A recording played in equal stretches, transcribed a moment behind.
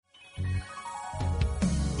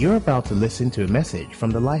You're about to listen to a message from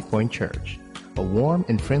the LifePoint Church, a warm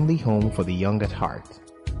and friendly home for the young at heart.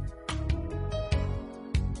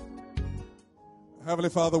 Heavenly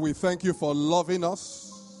Father, we thank you for loving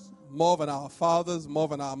us more than our fathers, more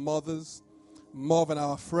than our mothers, more than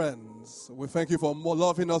our friends. We thank you for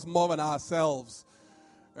loving us more than ourselves.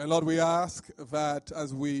 And Lord, we ask that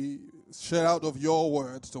as we share out of your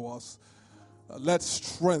words to us, let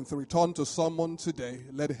strength return to someone today.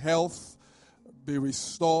 Let health be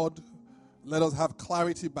restored. Let us have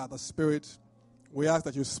clarity by the Spirit. We ask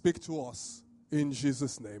that you speak to us in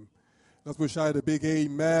Jesus' name. Let's we shout a big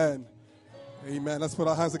amen. Amen. Let's put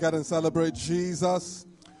our hands together and celebrate Jesus.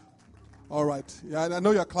 All right. Yeah, I know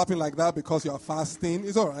you're clapping like that because you're fasting.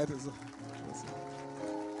 It's all right.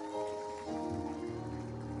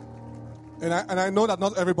 And I know that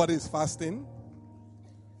not everybody is fasting,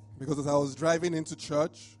 because as I was driving into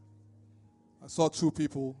church, I saw two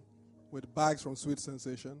people with bags from Sweet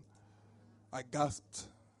Sensation. I gasped.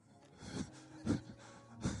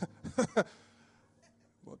 But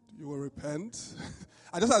you will repent.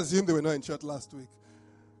 I just assumed they were not in church last week.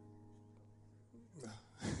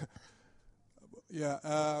 Yeah.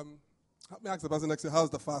 Let me ask the person next to you, how's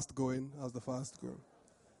the fast going? How's the fast going?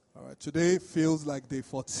 All right. Today feels like day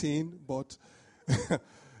 14, but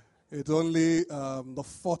it's only the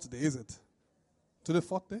fourth day, is it? Today,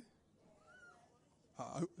 fourth day?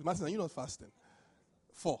 Martin, are you not fasting?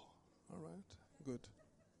 4. All right. Good.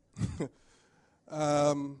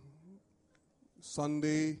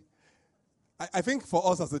 Sunday. I think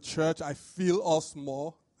for us as a church, I feel us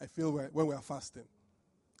more. I feel when we are fasting.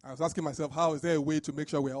 I was asking myself, how is there a way to make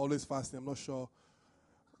sure we are always fasting? I'm not sure.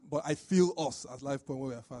 But I feel us as LifePoint when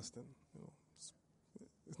we are fasting. You know,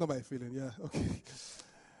 it's not my feeling, yeah, okay.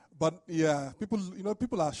 But yeah,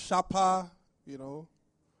 people are sharper, you know.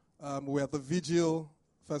 We had the vigil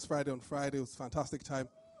first Friday on Friday. It was a fantastic time.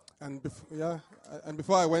 And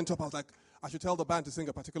before I went up, I was like, I should tell the band to sing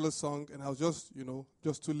a particular song. And I was just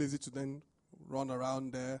too lazy to then run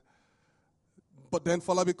around there. But then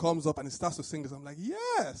Falabi comes up and he starts to sing this. I'm like,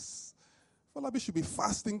 yes, Falabi should be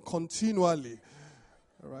fasting continually.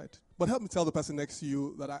 All right. But help me tell the person next to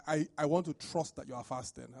you that I want to trust that you are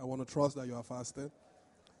fasting. I want to trust that you are fasting.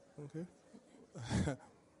 Okay.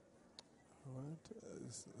 All right.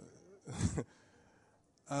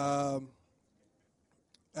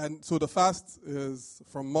 And so the fast is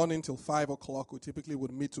from morning till 5 o'clock. We typically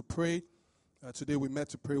would meet to pray. Today we met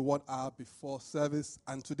to pray 1 hour before service.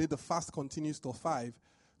 And today the fast continues till 5.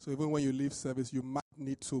 So even when you leave service, you will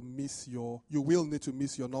need to miss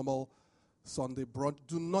your normal Sunday brunch.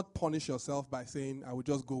 Do not punish yourself by saying, I will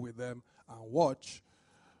just go with them and watch.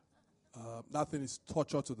 That thing is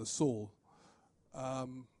torture to the soul.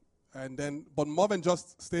 But more than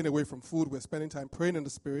just staying away from food, we're spending time praying in the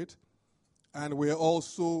Spirit, and we're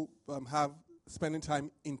also spending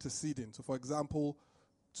time interceding. So, for example,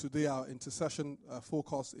 today our intercession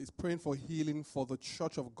focus is praying for healing for the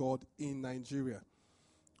Church of God in Nigeria.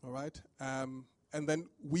 All right, and then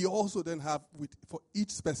we also then have for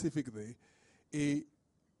each specific day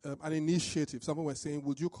an initiative. Something we're saying,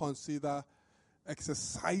 would you consider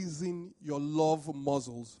exercising your love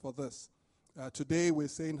muscles for this? Today we're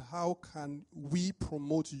saying, how can we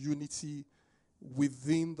promote unity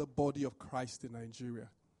within the body of Christ in Nigeria?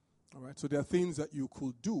 All right. So there are things that you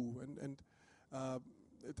could do, and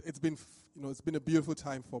it's been a beautiful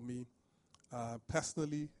time for me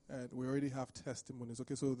personally, and we already have testimonies.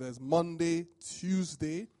 Okay, so there's Monday,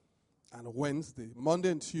 Tuesday, and Wednesday. Monday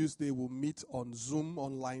and Tuesday we'll meet on Zoom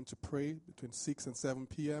online to pray between 6 and 7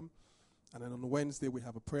 p.m. And then on Wednesday we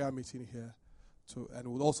have a prayer meeting here. And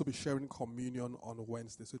we'll also be sharing communion on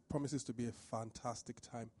Wednesday. So it promises to be a fantastic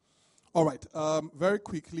time. All right. Very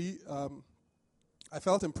quickly, I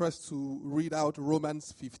felt impressed to read out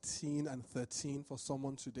Romans 15 and 13 for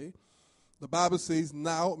someone today. The Bible says,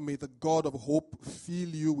 now may the God of hope fill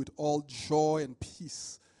you with all joy and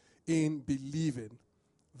peace in believing,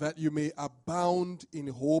 that you may abound in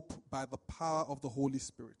hope by the power of the Holy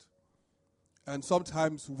Spirit. And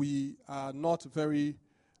sometimes we are not very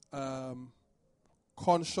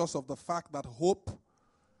conscious of the fact that hope,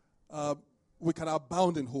 we can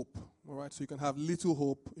abound in hope. All right, so you can have little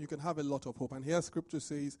hope, you can have a lot of hope. And here Scripture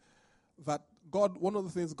says that one of the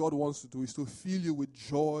things God wants to do is to fill you with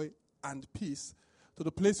joy and peace to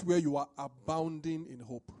the place where you are abounding in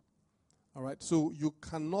hope. All right, so you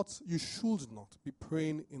should not be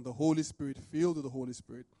praying in the Holy Spirit, filled with the Holy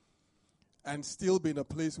Spirit, and still be in a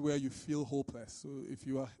place where you feel hopeless. So if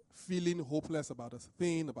you are feeling hopeless about a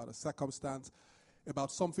thing, about a circumstance,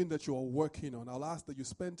 about something that you are working on, I'll ask that you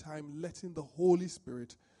spend time letting the Holy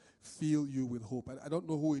Spirit fill you with hope. I don't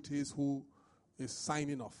know who it is who is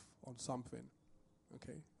signing off on something.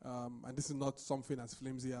 Okay, and this is not something as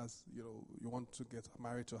flimsy as, you want to get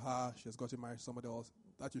married to her, she has gotten married to somebody else,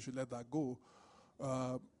 that you should let that go.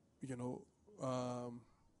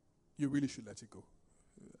 You really should let it go.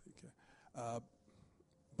 Okay.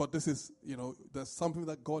 But this is, there's something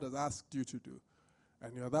that God has asked you to do.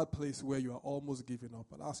 And you're at that place where you are almost giving up.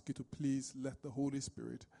 I'll ask you to please let the Holy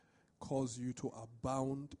Spirit cause you to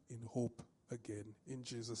abound in hope again. In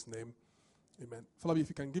Jesus' name. Amen. Falabi, if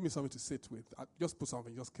you can give me something to sit with, just put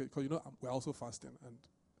something, just because we're also fasting, and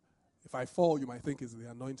if I fall, you might think it's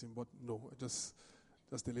the anointing, but no, just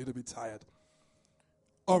a little bit tired.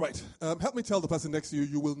 All right, help me tell the person next to you,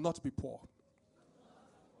 you will not be poor.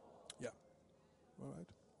 Yeah. All right,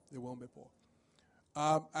 you won't be poor.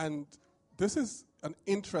 And this is an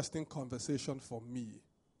interesting conversation for me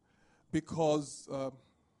because,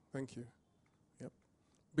 thank you. Yep.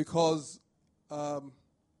 Because.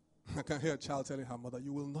 I can hear a child telling her mother,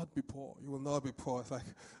 you will not be poor. You will not be poor. It's like,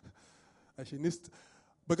 and she needs to,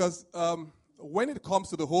 because when it comes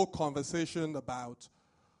to the whole conversation about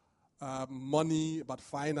money, about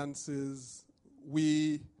finances,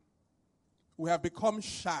 we have become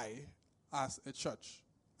shy as a church,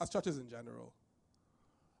 as churches in general,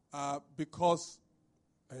 because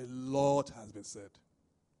a lot has been said.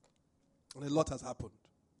 And a lot has happened.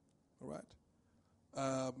 All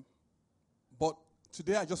right? But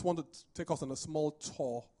today, I just want to take us on a small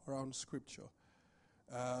tour around Scripture.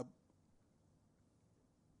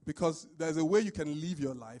 Because there's a way you can live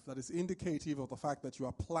your life that is indicative of the fact that you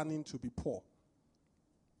are planning to be poor.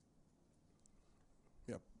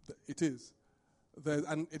 Yeah, it is.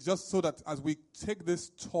 And it's just so that as we take this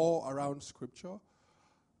tour around Scripture,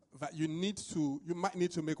 that you might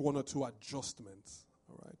need to make one or two adjustments.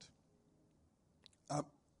 All right?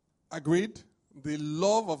 Agreed? The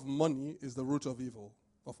love of money is the root of evil,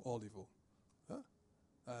 of all evil.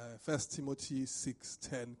 1 Timothy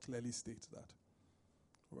 6:10 clearly states that.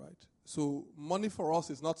 Right? So money for us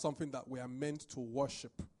is not something that we are meant to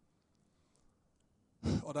worship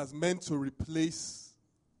or that's meant to replace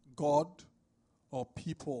God or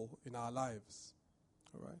people in our lives.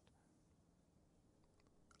 All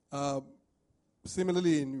right?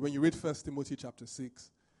 Similarly, when you read 1 Timothy chapter 6,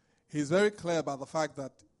 he's very clear about the fact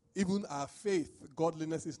that even our faith,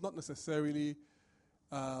 godliness is not necessarily,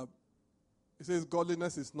 it says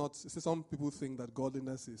godliness is not, it says some people think that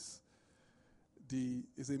godliness is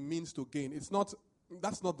a means to gain. It's not,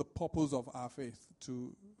 that's not the purpose of our faith,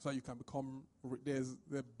 so you can become, there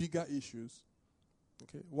are bigger issues.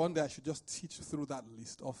 Okay, one day I should just teach through that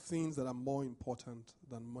list of things that are more important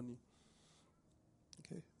than money.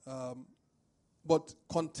 Okay, but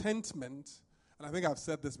contentment, and I think I've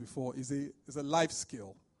said this before, is a life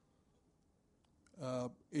skill.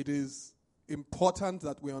 It is important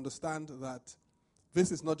that we understand that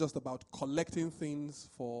this is not just about collecting things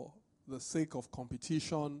for the sake of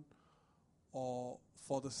competition or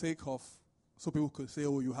for the sake of, so people could say,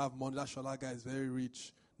 oh, you have money, that Shola guy is very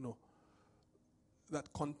rich. No.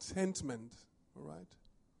 That contentment, all right,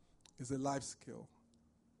 is a life skill.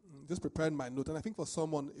 Just preparing my note, and I think for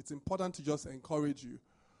someone, it's important to just encourage you.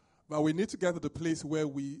 But we need to get to the place where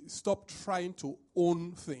we stop trying to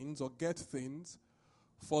own things or get things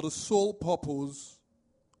for the sole purpose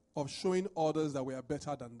of showing others that we are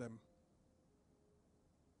better than them.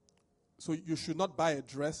 So you should not buy a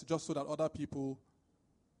dress just so that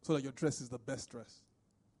your dress is the best dress.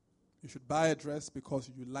 You should buy a dress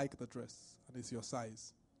because you like the dress and it's your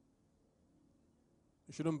size.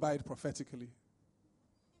 You shouldn't buy it prophetically.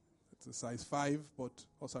 It's a size 5, but,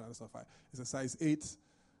 sorry, that's not 5. It's a size 8,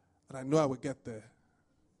 and I know I will get there.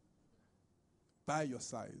 Buy your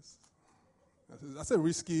size. That's a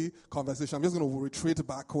risky conversation. I'm just going to retreat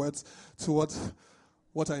backwards towards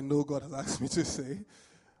what I know God has asked me to say.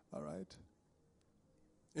 All right?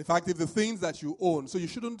 In fact, if the things that you own, so you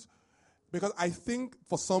shouldn't, because I think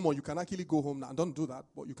for someone, you can actually go home now. Don't do that,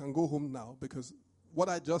 but you can go home now because what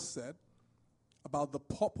I just said about the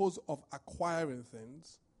purpose of acquiring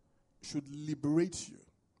things should liberate you.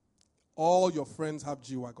 All your friends have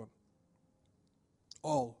G-Wagon.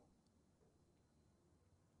 All.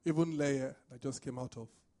 Even Leia, that just came back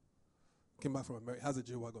from America, has a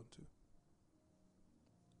G-Wagon too.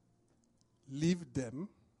 Leave them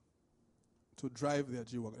to drive their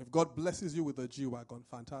G-Wagon. If God blesses you with a G-Wagon,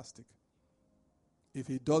 fantastic. If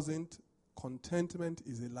He doesn't, contentment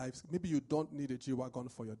is a life. Maybe you don't need a G-Wagon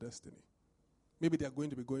for your destiny. Maybe they're going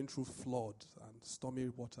to be going through floods and stormy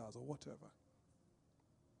waters or whatever.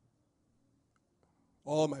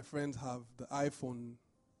 All my friends have the iPhone,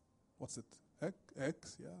 what's it?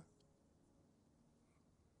 X, yeah.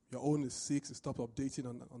 Your own is 6, it stopped updating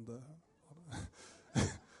on the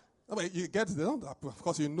I mean, you get they don't. Of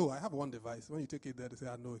course, you know. I have one device. When you take it there, they say,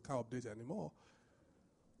 "I know it can't update it anymore."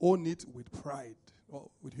 Own it with pride or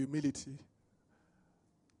with humility.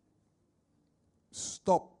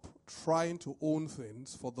 Stop trying to own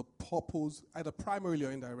things for the purpose, either primarily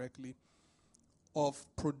or indirectly, of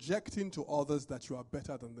projecting to others that you are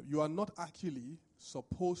better than them. You are not actually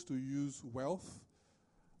supposed to use wealth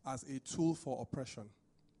as a tool for oppression.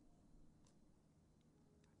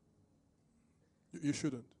 You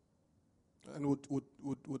shouldn't. And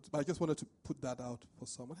I just wanted to put that out for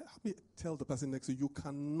someone. Help me tell the person next to you, you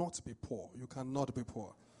cannot be poor. You cannot be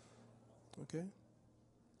poor. Okay?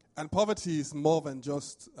 And poverty is more than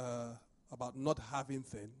just about not having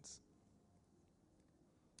things.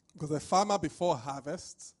 Because a farmer before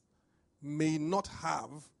harvest may not have,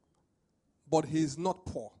 but he is not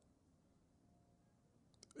poor.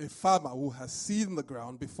 A farmer who has seed in the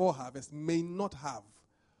ground before harvest may not have,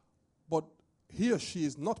 but he or she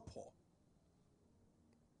is not poor.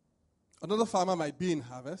 Another farmer might be in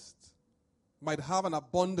harvest, might have an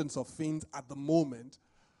abundance of things at the moment,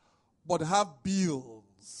 but have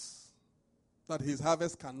bills that his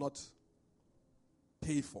harvest cannot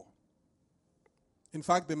pay for. In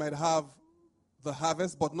fact, they might have the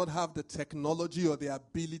harvest, but not have the technology or the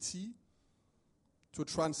ability to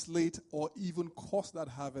translate or even cause that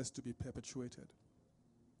harvest to be perpetuated.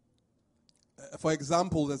 For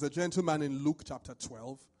example, there's a gentleman in Luke chapter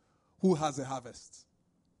 12 who has a harvest.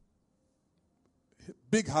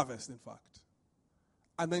 Big harvest, in fact.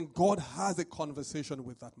 And then God has a conversation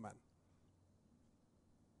with that man.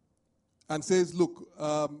 And says, look,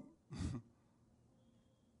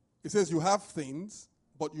 he says, you have things,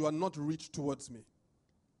 but you are not rich towards me.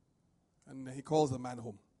 And he calls the man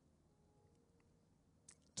home.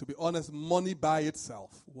 To be honest, money by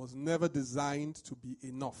itself was never designed to be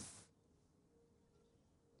enough.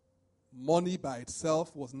 Money by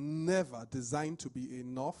itself was never designed to be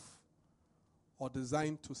enough or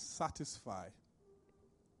designed to satisfy.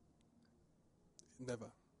 Never.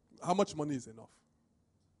 How much money is enough?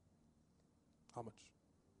 How much?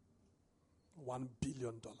 $1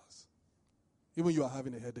 billion. Even you are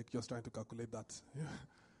having a headache just trying to calculate that.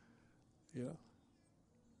 Yeah.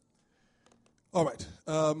 All right.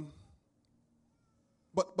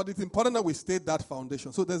 But it's important that we state that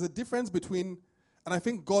foundation. So there's a difference between, and I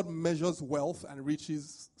think God measures wealth and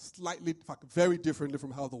riches slightly, in fact, very differently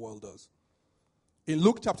from how the world does. In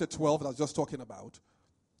Luke chapter 12, that I was just talking about,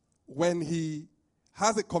 when he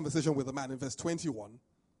has a conversation with a man in verse 21,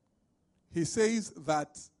 he says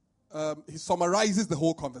that, he summarizes the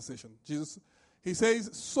whole conversation. He says,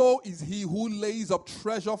 so is he who lays up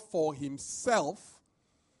treasure for himself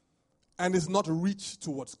and is not rich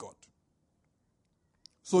towards God.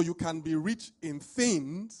 So you can be rich in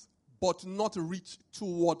things, but not rich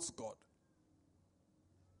towards God.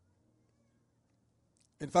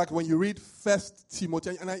 In fact, when you read 1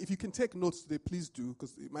 Timothy, and if you can take notes today, please do,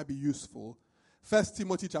 because it might be useful. 1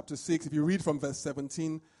 Timothy chapter 6, if you read from verse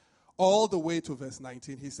 17 all the way to verse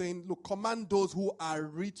 19, he's saying, look, command those who are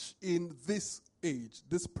rich in this age,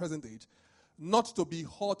 this present age, not to be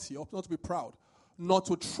haughty, or not to be proud, not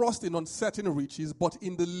to trust in uncertain riches, but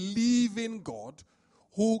in the living God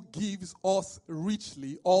who gives us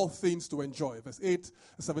richly all things to enjoy. Verse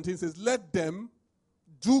 17 says, let them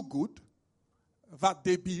do good, that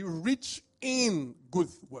they be rich in good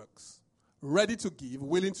works, ready to give,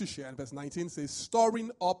 willing to share. And verse 19 says,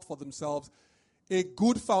 storing up for themselves a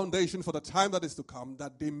good foundation for the time that is to come,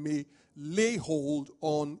 that they may lay hold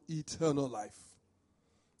on eternal life.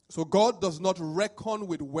 So God does not reckon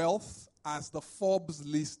with wealth as the Forbes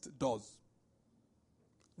list does.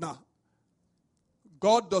 Now,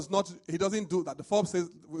 God does not, he doesn't do that. The Forbes says,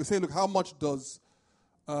 we say, look, how much does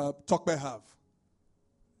Tokbe have?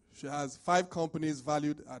 She has 5 companies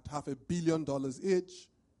valued at $500 million each,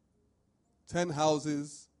 10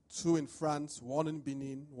 houses, 2 in France, 1 in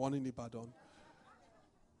Benin, 1 in Ibadan,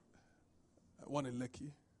 1 in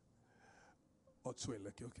Lekki, or 2 in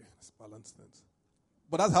Lekki. Okay, let's balance things.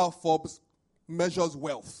 But that's how Forbes measures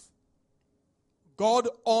wealth. God,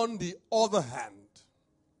 on the other hand,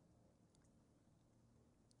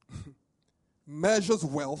 measures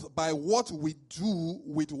wealth by what we do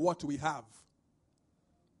with what we have.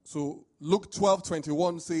 So Luke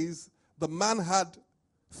 12:21 says, the man had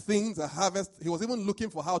things, a harvest. He was even looking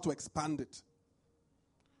for how to expand it.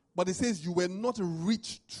 But he says, you were not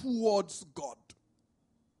rich towards God.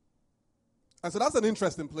 And so that's an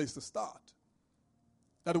interesting place to start.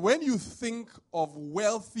 That when you think of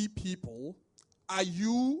wealthy people, are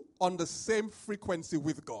you on the same frequency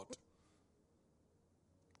with God?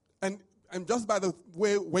 And just by the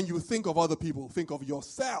way, when you think of other people, think of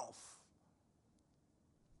yourself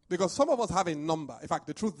Because some of us have a number. In fact,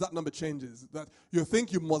 the truth, that number changes. That you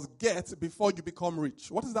think you must get before you become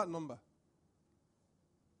rich. What is that number?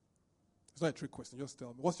 It's not a trick question. Just tell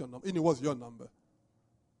me. What's your number? What's your number?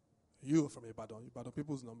 You from Ibadan. Ibadan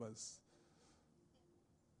people's numbers.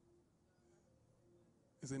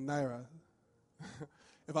 It's in Naira.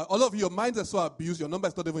 If all of your minds are so abused, your number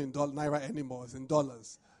is not even in Naira anymore. It's in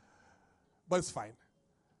dollars. But it's fine.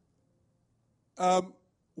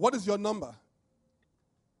 What is your number?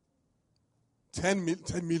 10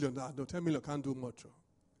 million. No, 10 million can't do much.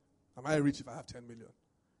 Am I rich if I have 10 million?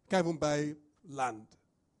 Can't even buy land.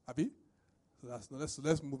 Abi? So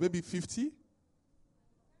let's move. Maybe 50?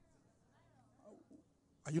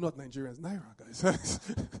 Are you not Nigerians? Naira, guys.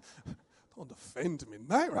 Don't offend me.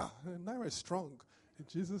 Naira is strong. In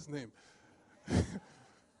Jesus' name.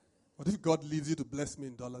 But if God leads you to bless me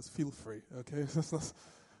in dollars, feel free. Okay?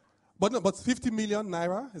 But 50 million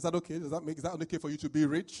Naira, is that okay? Is that okay for you to be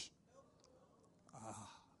rich?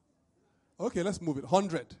 Okay, let's move it.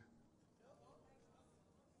 100.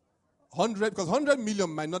 100, because 100 million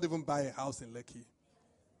might not even buy a house in Lekki.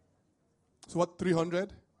 So what,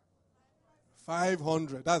 300?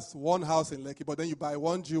 500. That's one house in Lekki, but then you buy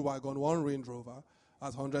one G-Wagon, one Range Rover.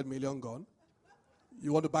 That's 100 million gone.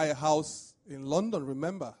 You want to buy a house in London,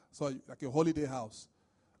 remember. So like a holiday house.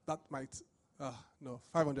 That might, no,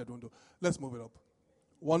 500 won't do. Let's move it up.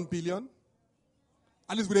 1 billion.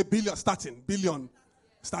 At least with a billion starting. Billion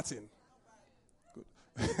starting. Good.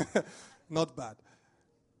 Not bad.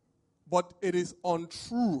 But it is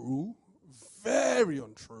untrue, very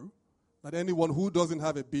untrue, that anyone who doesn't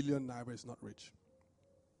have a billion Naira is not rich.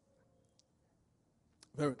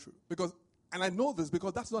 Very true. And I know this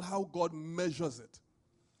because that's not how God measures it.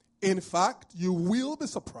 In fact, you will be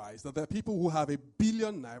surprised that there are people who have a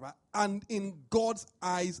billion Naira and in God's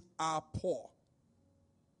eyes are poor.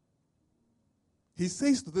 He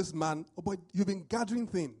says to this man, oh, but you've been gathering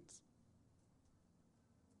things.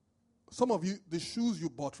 Some of you, the shoes you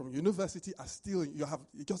bought from university are still, you're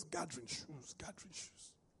just gathering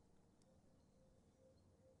shoes.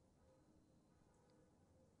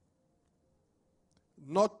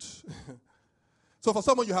 So for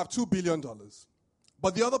someone you have $2 billion,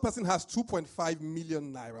 but the other person has 2.5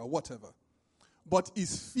 million Naira, whatever, but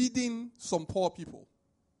is feeding some poor people,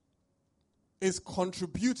 is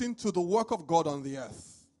contributing to the work of God on the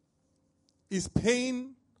earth, is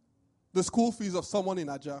paying the school fees of someone in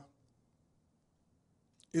Aja,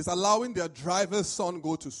 is allowing their driver's son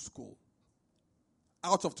go to school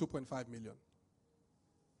out of 2.5 million.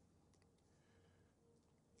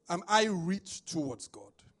 Am I rich towards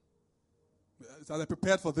God? As I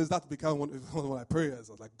prepared for this, that became one of my prayers.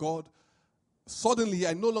 I was like, God, suddenly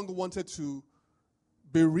I no longer wanted to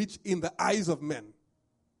be rich in the eyes of men.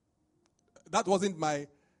 That wasn't my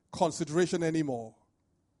consideration anymore.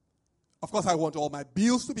 Of course, I want all my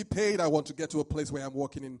bills to be paid. I want to get to a place where I'm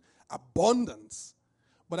working in abundance.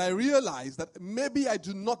 But I realized that maybe I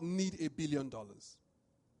do not need $1 billion.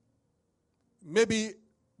 Maybe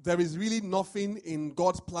there is really nothing in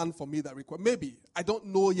God's plan for me that requires. Maybe. I don't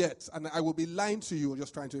know yet. And I will be lying to you,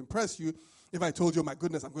 just trying to impress you, if I told you, my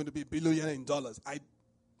goodness, I'm going to be a billionaire in dollars. I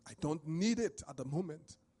don't need it at the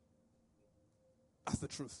moment. That's the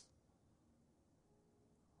truth.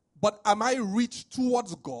 But am I rich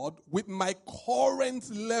towards God with my current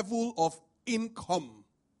level of income?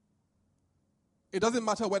 It doesn't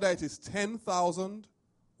matter whether it is 10,000,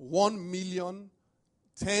 1 million,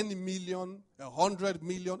 10 million, 100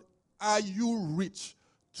 million. Are you rich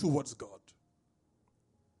towards God?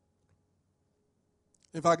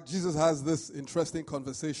 In fact, Jesus has this interesting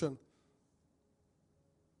conversation.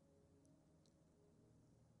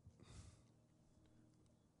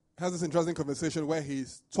 Where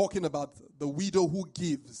he's talking about the widow who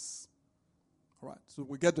gives. All right, so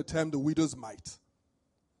we get the term the widow's mite.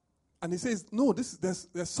 And he says, no,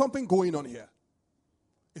 there's something going on here.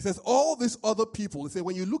 He says, all these other people, he says,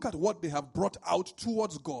 when you look at what they have brought out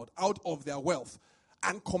towards God, out of their wealth,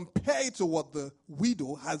 and compare it to what the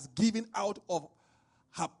widow has given out of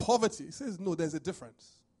her poverty, he says, no, there's a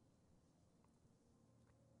difference.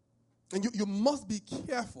 And you must be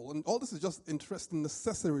careful, and all this is just interesting,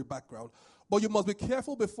 necessary background, but you must be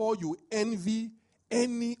careful before you envy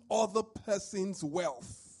any other person's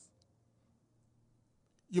wealth.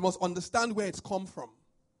 You must understand where it's come from.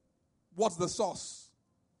 What's the source?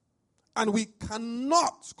 And we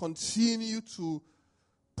cannot continue to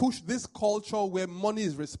push this culture where money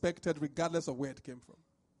is respected regardless of where it came from.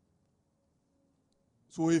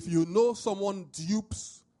 So if you know someone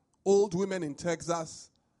dupes old women in Texas,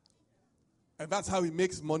 and that's how he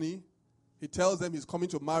makes money, he tells them he's coming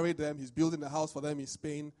to marry them, he's building a house for them in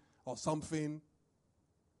Spain or something,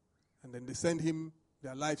 And then they send him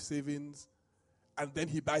their life savings. And then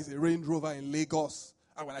he buys a Range Rover in Lagos.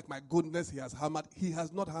 And we're like, my goodness, he has hammered. He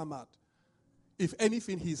has not hammered. If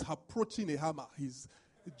anything, he's approaching a hammer. His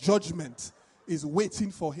judgment is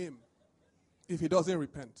waiting for him if he doesn't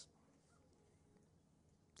repent.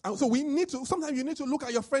 And so sometimes you need to look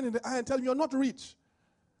at your friend in the eye and tell him, you're not rich.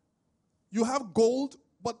 You have gold,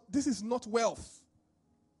 but this is not wealth.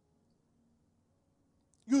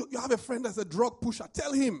 You have a friend that's a drug pusher.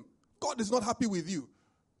 Tell him, God is not happy with you.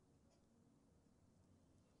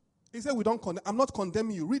 He said, I'm not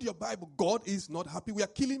condemning you. Read your Bible. God is not happy. We are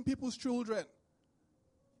killing people's children.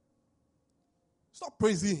 Stop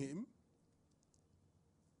praising him.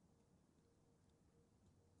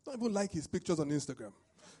 Don't even like his pictures on Instagram.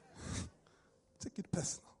 Take it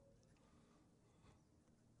personal.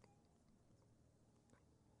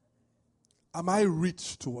 Am I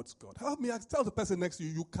rich towards God? Help me. I tell the person next to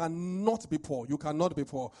you, you cannot be poor. You cannot be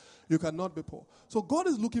poor. You cannot be poor. So God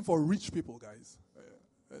is looking for rich people, guys.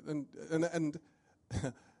 And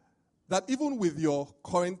that even with your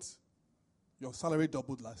salary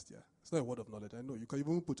doubled last year. It's not a word of knowledge. I know. You can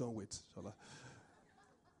even put on weight, Shola.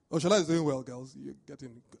 Oh, Shola is doing well, girls. You're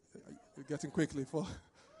getting quickly for.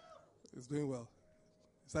 It's doing well.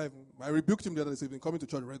 I rebuked him the other day. He's been coming to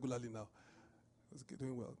church regularly now. He's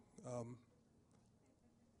doing well.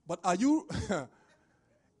 But are you?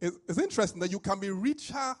 It's interesting that you can be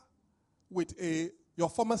richer with your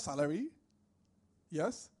former salary,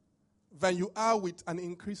 yes, than you are with an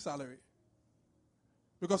increased salary.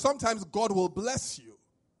 Because sometimes God will bless you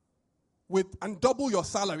and double your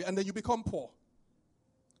salary, and then you become poor.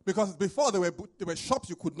 Because before there were shops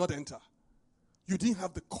you could not enter. You didn't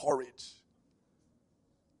have the courage.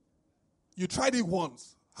 You tried it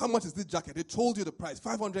once. How much is this jacket? They told you the price,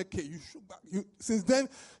 500K. Since then,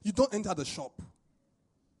 you don't enter the shop.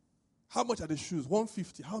 How much are the shoes?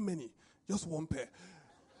 150. How many? Just one pair.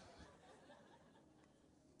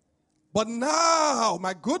 But now,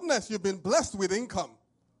 my goodness, you've been blessed with income.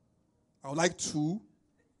 I would like 2.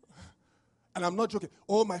 And I'm not joking.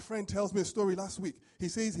 Oh, my friend tells me a story last week. He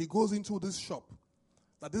says he goes into this shop,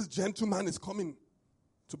 that this gentleman is coming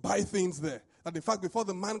to buy things there. And in fact, before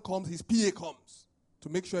the man comes, his PA comes to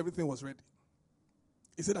make sure everything was ready.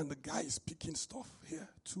 He said, and the guy is picking stuff here,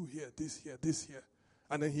 2 here, this here, this here.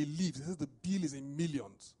 And then he leaves. He says the bill is in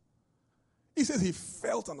millions. He says he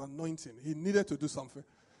felt an anointing. He needed to do something.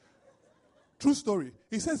 True story.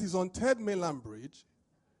 He says he's on 3rd Mainland Bridge.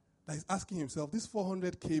 That he's asking himself, this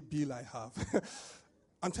 400K bill I have.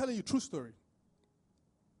 I'm telling you, true story.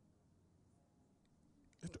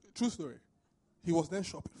 True story. He was then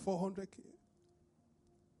shopping, 400K.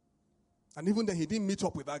 And even then, he didn't meet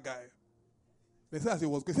up with that guy. They said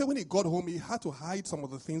when he got home, he had to hide some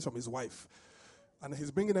of the things from his wife. And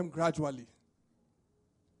he's bringing them gradually.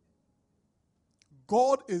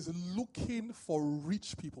 God is looking for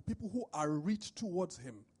rich people who are rich towards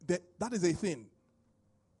him. That is a thing.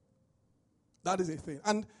 That is a thing.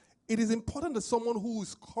 And it is important that someone who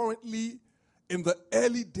is currently in the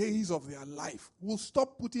early days of their life will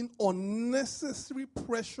stop putting unnecessary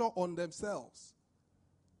pressure on themselves.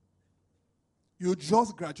 You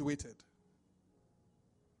just graduated.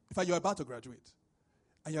 In fact, you're about to graduate.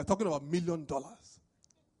 And you're talking about $1 million.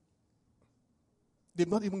 They've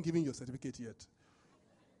not even given you a certificate yet.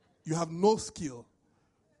 You have no skill.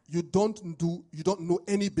 You don't know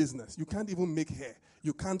any business. You can't even make hair.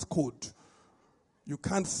 You can't code. You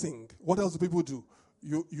can't sing. What else do people do?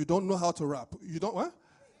 You don't know how to rap. You don't what?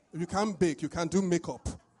 You can't bake. You can't do makeup.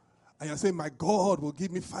 And you're saying, my God will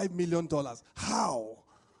give me $5 million. How?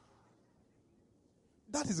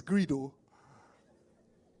 That is greed, though.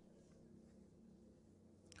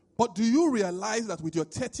 But do you realize that with your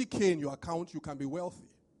 30K in your account, you can be wealthy?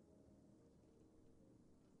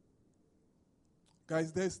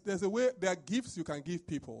 Guys, there's a way, there are gifts you can give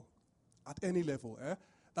people at any level,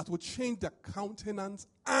 that will change their countenance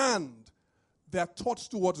and their thoughts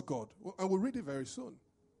towards God. And we'll read it very soon.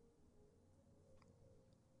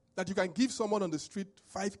 That you can give someone on the street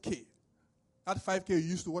 5K. That 5K you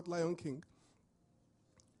used to watch Lion King.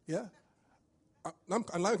 Yeah?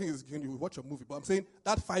 And Lion King is when you watch a movie, but I'm saying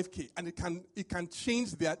that 5K, and it can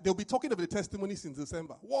change they'll be talking of the testimony since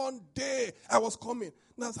December. One day I was coming.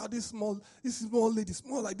 That's how this small lady,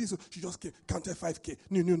 small like this, she just came, counted 5K,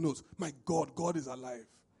 new notes. My God, God is alive.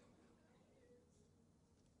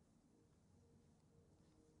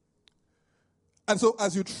 And so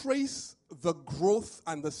as you trace the growth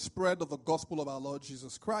and the spread of the gospel of our Lord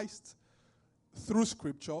Jesus Christ through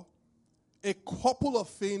Scripture, a couple of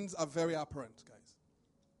things are very apparent, guys.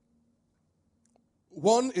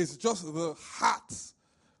 One is just the heart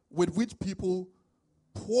with which people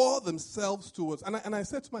pour themselves towards. And I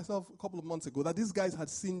said to myself a couple of months ago that these guys had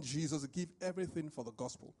seen Jesus give everything for the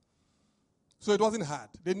gospel. So it wasn't hard.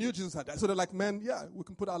 They knew Jesus had died. So they're like, man, yeah, we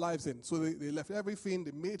can put our lives in. So they left everything.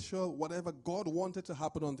 They made sure whatever God wanted to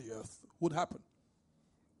happen on the earth would happen.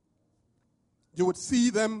 You would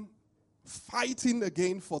see them fighting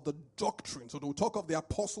again for the doctrine. So they'll talk of the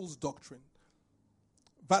apostles' doctrine.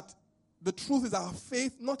 But the truth is our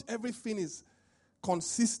faith, not everything is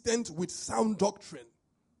consistent with sound doctrine.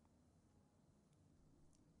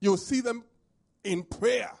 You'll see them in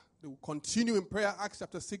prayer. They will continue in prayer. Acts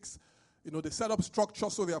chapter 6, they set up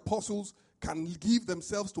structure so the apostles can give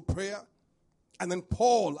themselves to prayer. And then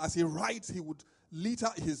Paul, as he writes, he would lead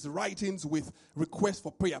out his writings with requests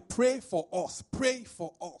for prayer. Pray for us. Pray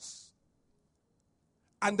for us.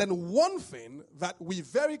 And then one thing that we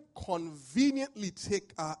very conveniently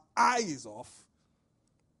take our eyes off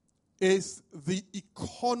is the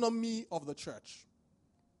economy of the church.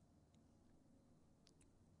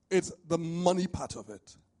 It's the money part of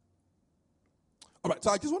it. All right,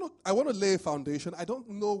 so I want to lay a foundation. I don't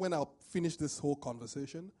know when I'll finish this whole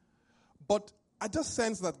conversation, but I just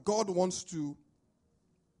sense that God wants to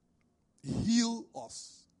heal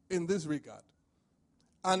us in this regard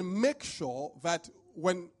and make sure that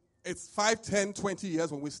when it's 5, 10, 20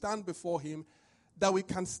 years, when we stand before Him, that we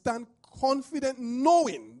can stand confident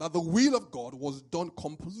knowing that the will of God was done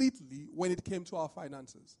completely when it came to our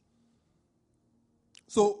finances.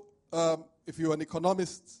 So, if you're an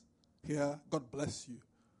economist here, God bless you.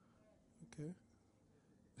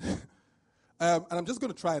 Okay? And I'm just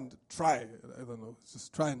going to try, I don't know,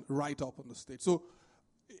 just try and write up on the stage. So,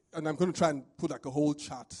 and I'm going to try and put like a whole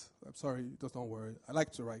chart. I'm sorry, just don't worry. I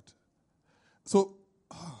like to write. So,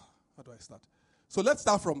 how do I start? So let's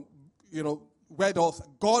start from, where does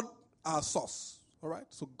God our source? All right?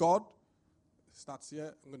 So God starts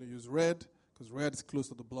here. I'm going to use red because red is close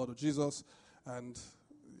to the blood of Jesus. And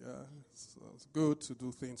it's good to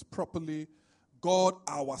do things properly. God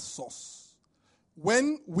our source.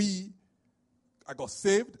 When I got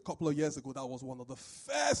saved a couple of years ago, that was one of the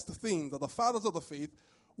first things that the fathers of the faith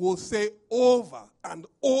will say over and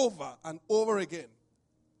over and over again.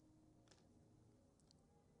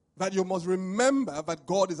 That you must remember that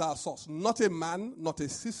God is our source. Not a man, not a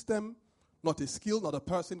system, not a skill, not a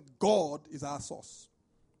person. God is our source.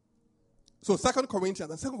 So 2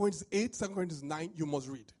 Corinthians, and 2 Corinthians 8, 2 Corinthians 9, you must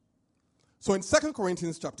read. So in 2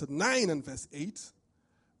 Corinthians chapter 9 and verse 8,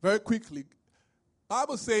 very quickly, the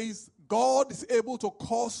Bible says, God is able to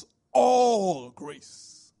cause all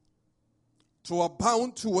grace to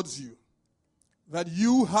abound towards you, that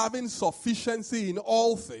you having sufficiency in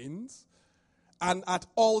all things, and at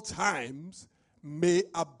all times may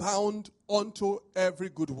abound unto every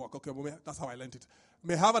good work. Okay, that's how I learned it.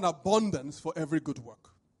 May have an abundance for every good work.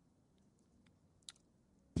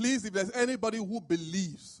 Please, if there's anybody who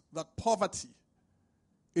believes that poverty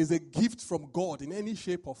is a gift from God in any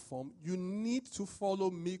shape or form, you need to follow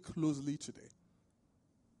me closely today.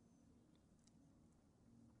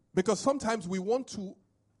 Because sometimes we want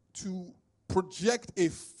to project a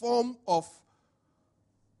form of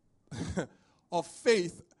of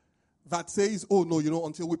faith that says, oh no,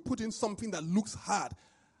 until we put in something that looks hard.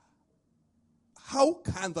 How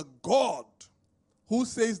can the God who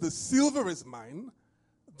says the silver is mine,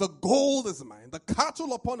 the gold is mine, the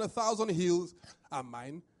cattle upon 1,000 hills are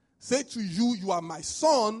mine, say to you, you are my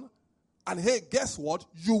son, and hey, guess what?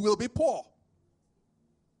 You will be poor.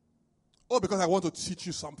 Oh, because I want to teach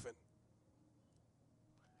you something.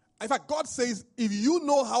 In fact, God says, if you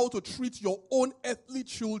know how to treat your own earthly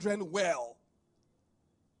children well,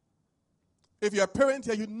 if you're a parent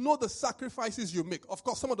here, you know the sacrifices you make. Of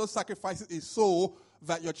course, some of those sacrifices is so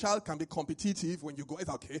that your child can be competitive when you go,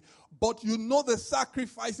 it's okay. But you know the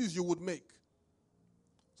sacrifices you would make.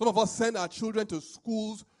 Some of us send our children to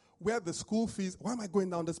schools where the school fees, why am I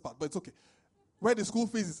going down this path? But it's okay. Where the school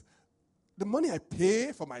fees is, the money I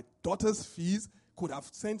pay for my daughter's fees could have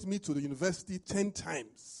sent me to the university 10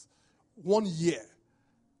 times, 1 year.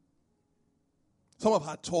 Some of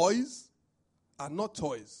her toys are not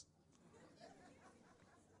toys.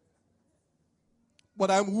 But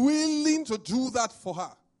I'm willing to do that for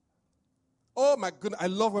her. Oh my goodness, I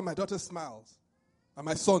love when my daughter smiles. And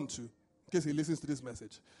my son too, in case he listens to this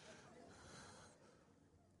message.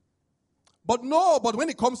 But when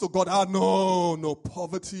it comes to God, no,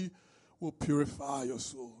 poverty will purify your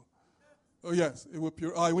soul. Oh yes, it will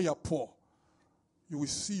purify. When you're poor, you will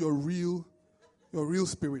see your real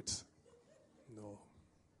spirit. No.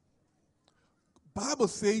 Bible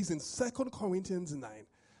says in 2 Corinthians 9,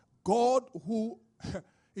 God who,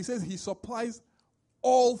 he says he supplies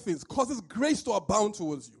all things, causes grace to abound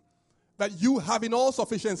towards you. that you, having all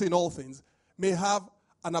sufficiency in all things, may have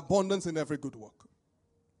an abundance in every good work.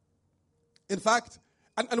 In fact,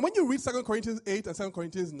 and when you read 2 Corinthians 8 and 2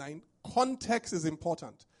 Corinthians 9, context is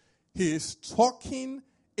important. He is talking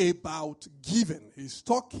about giving. He's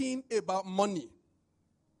talking about money.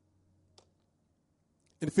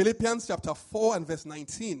 In Philippians chapter 4 and verse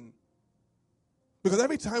 19, because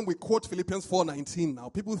every time we quote Philippians 4:19 now,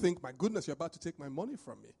 people think, my goodness, you're about to take my money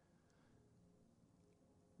from me.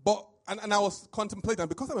 But, and I was contemplating,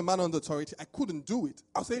 because I'm a man under authority, I couldn't do it.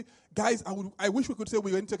 I'll say, guys, I wish we could say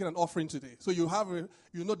we weren't taking an offering today. So you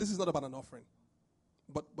know this is not about an offering.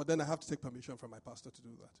 But then I have to take permission from my pastor to do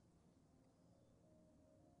that.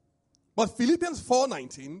 But Philippians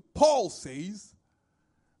 4:19, Paul says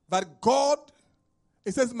that God,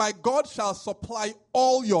 it says, my God shall supply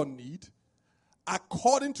all your need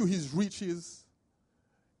according to his riches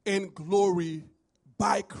in glory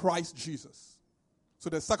by Christ Jesus. So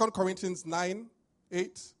there's 2 Corinthians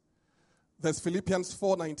 9:8. There's Philippians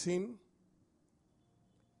 4:19.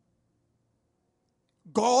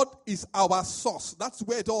 God is our source. That's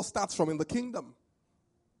where it all starts from in the kingdom.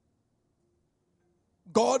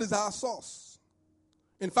 God is our source.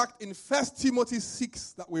 In fact, in 1 Timothy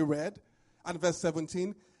 6 that we read, and verse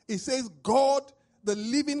 17, it says, God, the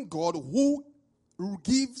living God, who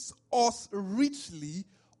gives us richly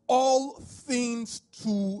all things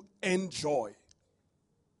to enjoy.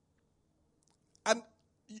 And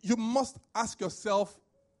you must ask yourself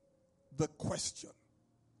the question,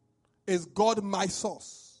 is God my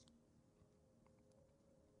source?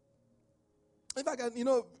 In fact,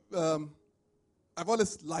 I've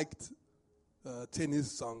always liked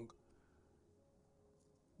Tenny's song.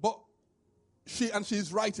 But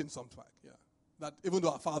she's right in some fact, yeah. That even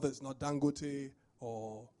though our father is not Dangote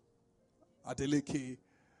or Adeleke,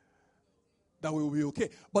 that we will be okay.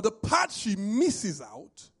 But the part she misses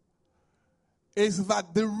out is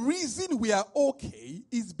that the reason we are okay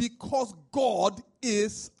is because God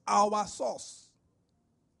is our source.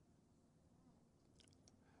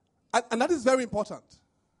 And that is very important.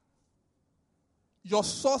 Your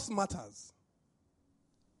source matters.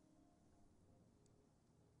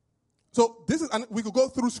 So this is, and we could go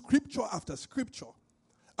through scripture after scripture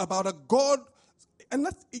about a God, and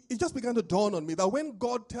it just began to dawn on me that when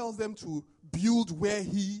God tells them to build where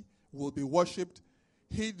he will be worshipped,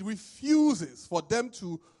 he refuses for them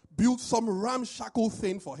to build some ramshackle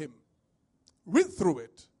thing for him. Read through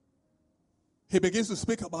it. He begins to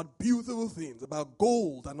speak about beautiful things, about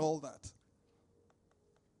gold and all that.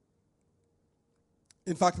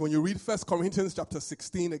 In fact, when you read 1 Corinthians chapter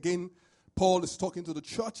 16, again, Paul is talking to the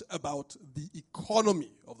church about the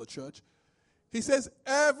economy of the church. He says,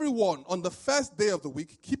 everyone on the first day of the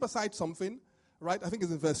week, keep aside something, right? I think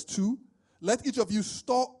it's in verse 2. Let each of you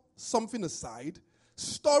store something aside,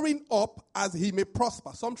 storing up as he may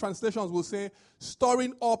prosper. Some translations will say,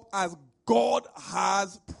 storing up as God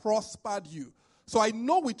has prospered you. So I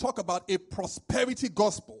know we talk about a prosperity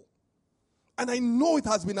gospel, and I know it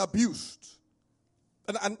has been abused.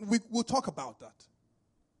 And we'll talk about that.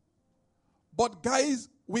 But guys,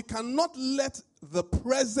 we cannot let the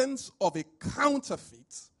presence of a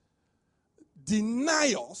counterfeit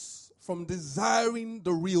deny us from desiring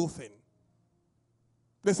the real thing.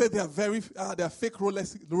 They say they are they're fake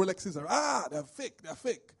Rolexes. They're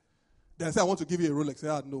fake. They say, I want to give you a Rolex.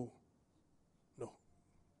 No.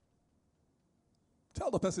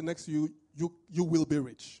 Tell the person next to you, you will be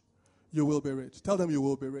rich. You will be rich. Tell them you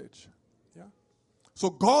will be rich. Yeah. So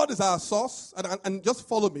God is our source, and just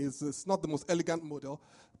follow me. It's not the most elegant model,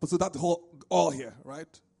 but so that's all here,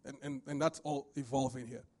 right? And that's all evolving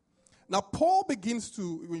here. Now, Paul begins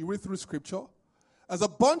to, when you read through Scripture, as a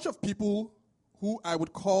bunch of people who I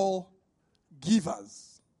would call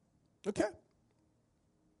givers. Okay?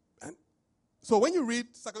 And so when you read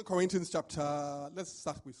 2 Corinthians let's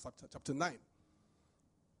start with chapter 9.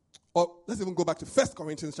 Or let's even go back to 1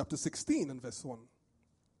 Corinthians chapter 16 and verse 1.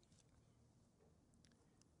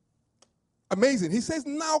 Amazing. He says,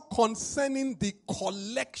 now concerning the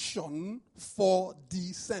collection for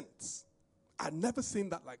the saints. I've never seen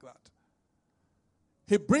that like that.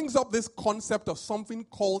 He brings up this concept of something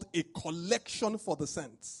called a collection for the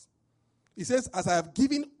saints. He says, as I have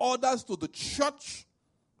given orders to the churches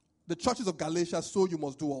of Galatia, so you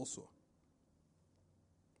must do also.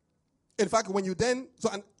 In fact, when you then,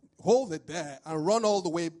 and hold it there and run all the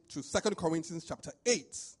way to 2 Corinthians chapter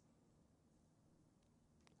 8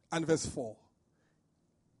 and verse 4.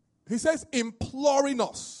 He says, imploring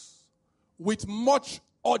us with much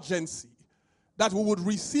urgency that we would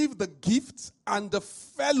receive the gifts and the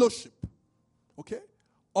fellowship,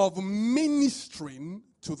 of ministering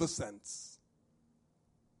to the saints.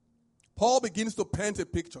 Paul begins to paint a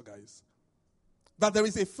picture, guys, that there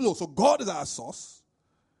is a flow. So God is our source,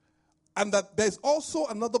 and that there's also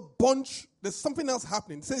another bunch, there's something else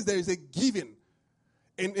happening. It says there is a giving.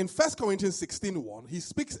 In 1 Corinthians 16:1, he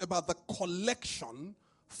speaks about the collection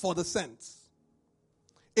for the saints.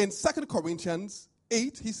 In 2 Corinthians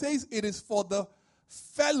 8, he says it is for the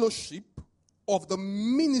fellowship of the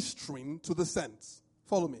ministering to the saints.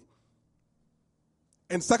 Follow me.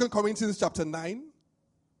 In 2 Corinthians chapter 9,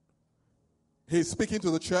 he's speaking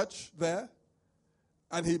to the church there.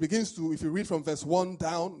 And he begins to, if you read from verse 1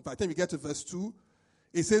 down, by the time you get to verse 2,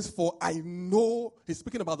 he says, for I know, he's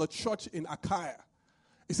speaking about the church in Achaia.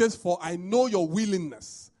 He says, for I know your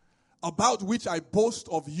willingness, about which I boast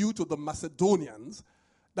of you to the Macedonians,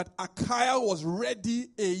 that Achaia was ready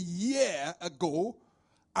a year ago,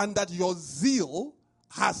 and that your zeal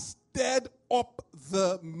has stirred up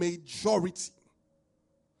the majority.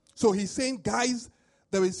 So he's saying, guys,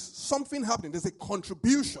 there is something happening. There's a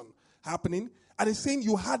contribution happening. And he's saying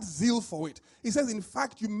you had zeal for it. He says, in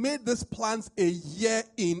fact, you made these plans a year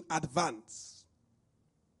in advance.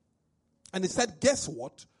 And he said, guess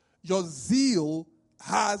what? Your zeal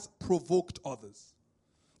has provoked others.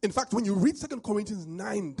 In fact, when you read 2 Corinthians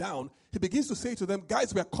 9 down, he begins to say to them,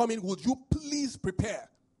 guys, we are coming. Would you please prepare?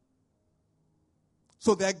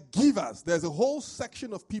 So they're givers. There's a whole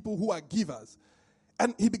section of people who are givers.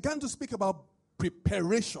 And he began to speak about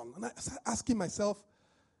preparation. And I started asking myself,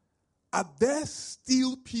 are there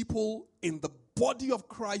still people in the body of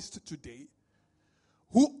Christ today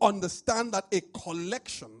who understand that a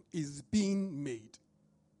collection is being made?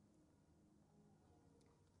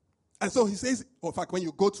 And so he says, in fact, when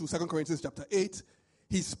you go to 2 Corinthians chapter 8,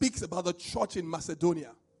 he speaks about the church in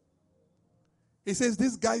Macedonia. He says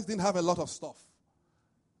these guys didn't have a lot of stuff.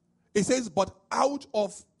 He says, but out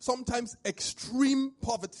of sometimes extreme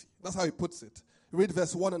poverty, that's how he puts it. Read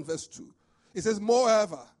verse 1 and verse 2. He says,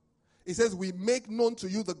 moreover, he says, we make known to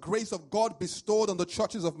you the grace of God bestowed on the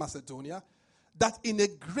churches of Macedonia, that in a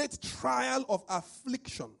great trial of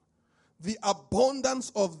affliction, the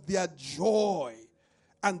abundance of their joy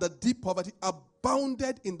and the deep poverty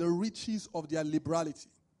abounded in the riches of their liberality.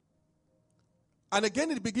 And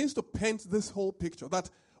again, it begins to paint this whole picture that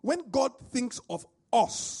when God thinks of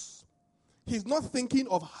us, he's not thinking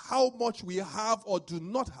of how much we have or do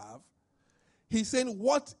not have. He's saying,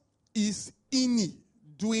 what is Ini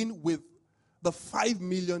doing with the 5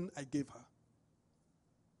 million I gave her?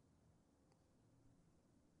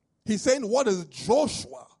 He's saying, what is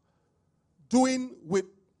Joshua doing with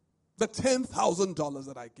the $10,000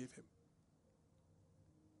 that I gave him?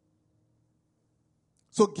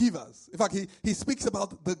 So givers. In fact, he speaks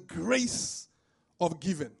about the grace of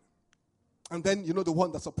giving. And then, you know, the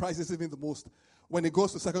one that surprises him the most, when he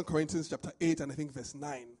goes to 2 Corinthians chapter 8 and I think verse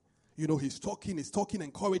 9. You know, he's talking,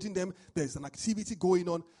 encouraging them. There's an activity going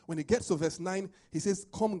on. When he gets to verse 9, he says,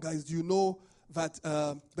 come guys, do you know that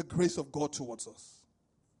the grace of God towards us?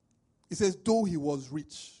 He says, though he was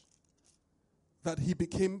rich, that he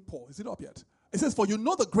became poor. Is it up yet? It says, for you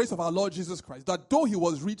know the grace of our Lord Jesus Christ, that though he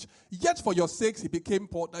was rich, yet for your sakes he became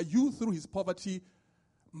poor, that you through his poverty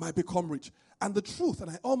might become rich. And the truth, and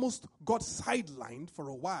I almost got sidelined for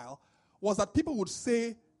a while, was that people would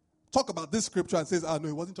say, talk about this scripture and says, no,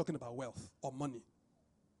 he wasn't talking about wealth or money.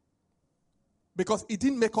 Because it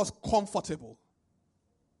didn't make us comfortable.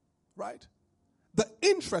 Right? The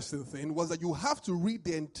interesting thing was that you have to read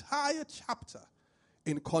the entire chapter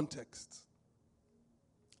in context.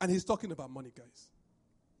 And he's talking about money, guys.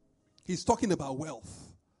 He's talking about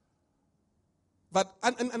wealth. But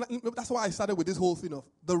and that's why I started with this whole thing of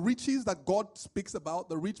the riches that God speaks about,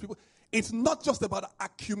 the rich people. It's not just about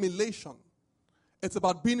accumulation. It's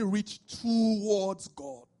about being rich towards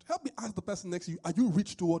God. Help me ask the person next to you, are you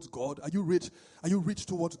rich towards God? Are you rich? Are you rich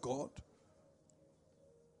towards God?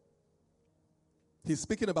 He's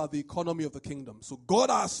speaking about the economy of the kingdom. So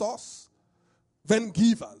God our source, then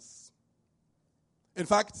givers. In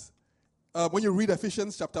fact, when you read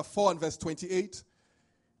Ephesians chapter 4 and verse 28,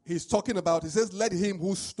 he's talking about, he says, let him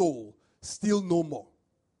who stole steal no more.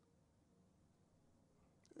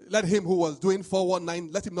 Let him who was doing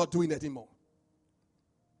 419, let him not do it anymore.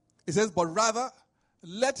 He says, but rather,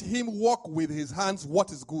 let him walk with his hands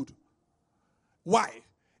what is good. Why?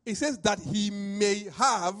 He says that he may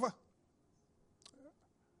have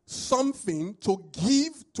something to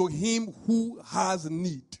give to him who has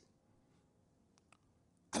need.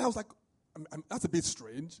 And I was like, that's a bit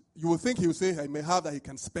strange. You would think he would say he may have that he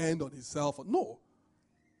can spend on himself. No.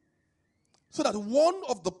 So that one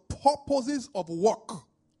of the purposes of work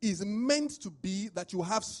is meant to be that you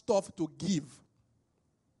have stuff to give.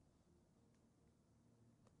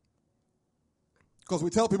 Because we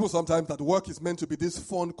tell people sometimes that work is meant to be this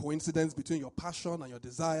fun coincidence between your passion and your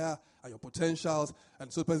desire and your potentials. And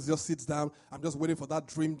so the person just sits down. I'm just waiting for that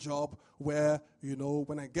dream job where,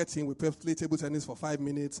 when I get in, we play table tennis for 5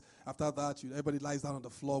 minutes. After that, everybody lies down on the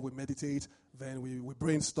floor. We meditate. Then we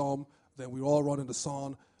brainstorm. Then we all run in the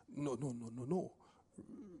sun. No.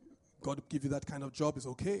 God give you that kind of job is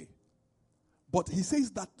okay. But he says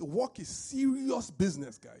that the work is serious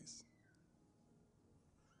business, guys.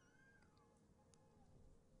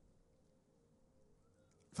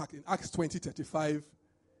 In fact, in Acts 20:35,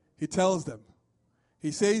 he tells them,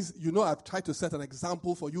 he says, I've tried to set an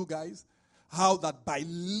example for you guys, how that by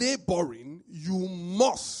laboring, you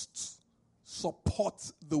must support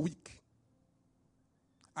the weak.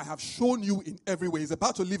 I have shown you in every way. He's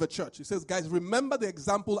about to leave a church. He says, guys, remember the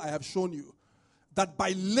example I have shown you, that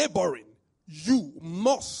by laboring, you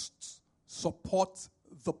must support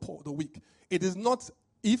the poor, the weak. It is not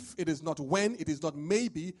if, it is not when, it is not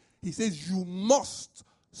maybe. He says you must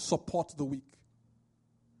support the weak.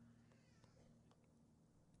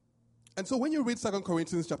 And so when you read 2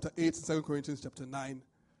 Corinthians chapter 8 and 2 Corinthians chapter 9,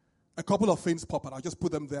 a couple of things pop out. I'll just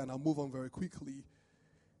put them there and I'll move on very quickly.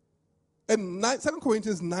 In 2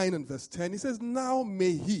 Corinthians 9 and verse 10, he says, now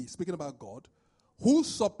may he, speaking about God, who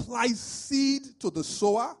supplies seed to the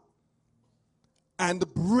sower and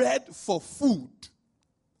bread for food,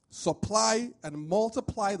 supply and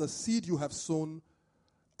multiply the seed you have sown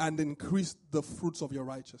and increase the fruits of your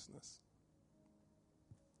righteousness.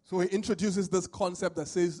 So he introduces this concept that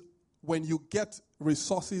says when you get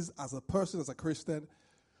resources as a person, as a Christian,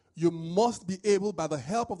 you must be able, by the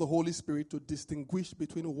help of the Holy Spirit, to distinguish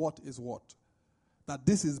between what is what. That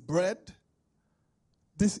this is bread,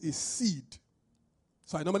 this is seed.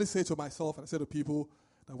 So I normally say to myself, and I say to people,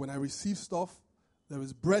 that when I receive stuff, there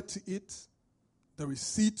is bread to eat, there is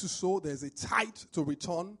seed to sow, there is a tithe to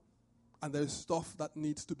return, and there is stuff that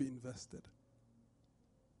needs to be invested.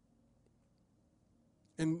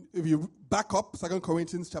 And if you back up, 2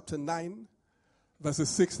 Corinthians chapter 9, verses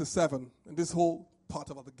 6 to 7, and this whole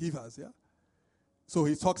part about the givers, yeah? So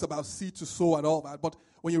he talks about seed to sow and all that. But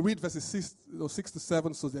when you read verses 6 to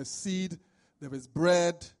 7, so there's seed, there is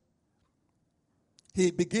bread.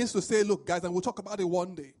 He begins to say, look, guys, and we'll talk about it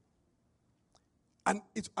one day. And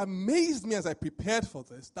it amazed me as I prepared for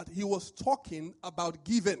this that he was talking about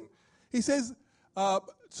giving. He says, and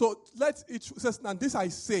this I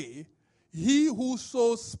say, he who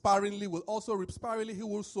sows sparingly will also reap sparingly, he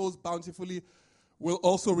who sows bountifully will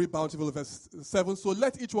also reap bountifully. Verse 7, so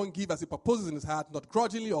let each one give as he proposes in his heart, not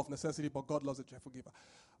grudgingly or of necessity, but God loves a cheerful giver.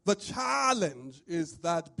 The challenge is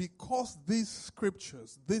that because these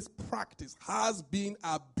scriptures, this practice has been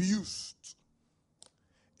abused,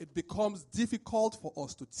 it becomes difficult for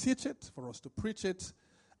us to teach it, for us to preach it,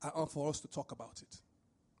 and for us to talk about it.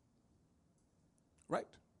 Right?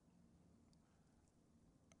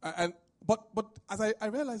 But as I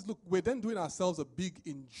realized, look, we're then doing ourselves a big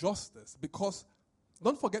injustice because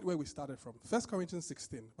don't forget where we started from. 1 Corinthians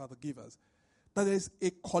 16, about the givers. That there is a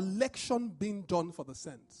collection being done for the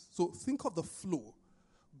saints. So think of the flow.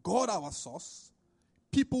 God our source,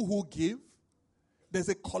 people who give, there's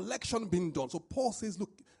a collection being done. So Paul says,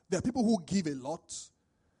 look, there are people who give a lot,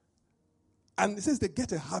 and it says they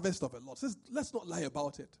get a harvest of a lot. It says, let's not lie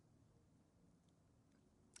about it.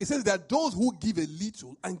 It says there are those who give a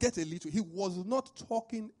little and get a little. He was not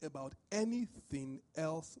talking about anything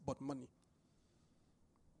else but money.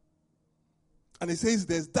 And he says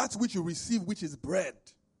there's that which you receive which is bread.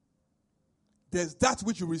 There's that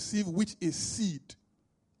which you receive which is seed.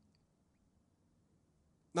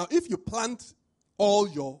 Now if you plant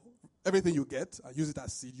everything you get and use it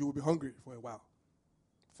as seed, you will be hungry for a while.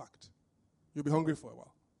 Fact. You'll be hungry for a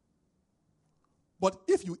while. But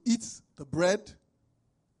if you eat the bread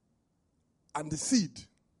and the seed,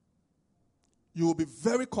 you will be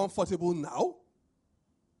very comfortable now,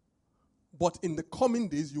 but in the coming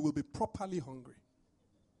days, you will be properly hungry.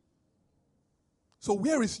 So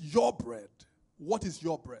where is your bread? What is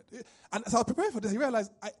your bread? And as I was preparing for this, I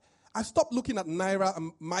realized I stopped looking at Naira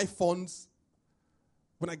and my funds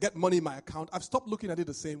when I get money in my account. I've stopped looking at it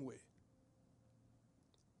the same way.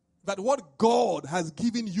 That what God has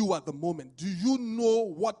given you at the moment, do you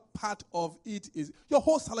know what part of it is? Your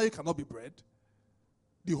whole salary cannot be bread.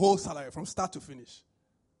 The whole salary from start to finish.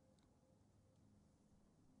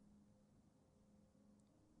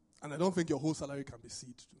 And I don't think your whole salary can be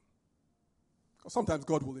seed too. Because sometimes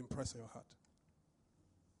God will impress your heart.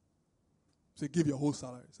 Say, give your whole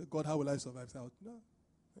salary. Say, God, how will I survive? Say, no,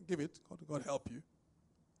 give it. God help you.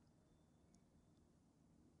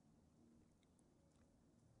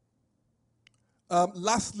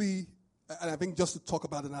 Lastly, and I think just to talk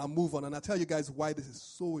about it, and I'll move on, and I'll tell you guys why this is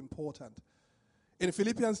so important. In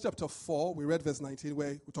Philippians chapter 4, we read verse 19 where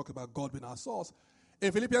we talk about God being our source.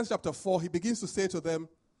 In Philippians chapter 4, he begins to say to them,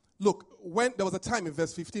 look, when there was a time in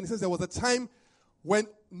verse 15, he says there was a time when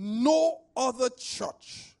no other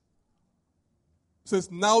church,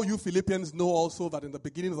 says, now you Philippians know also that in the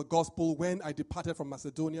beginning of the gospel, when I departed from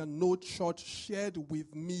Macedonia, no church shared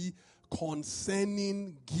with me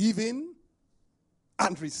concerning giving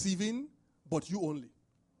and receiving, but you only.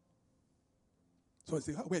 So I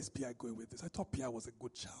say, where is Pierre going with this? I thought Pierre was a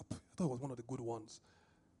good chap. I thought he was one of the good ones.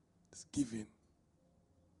 It's giving.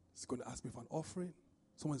 He's going to ask me for an offering.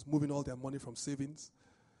 Someone's moving all their money from savings,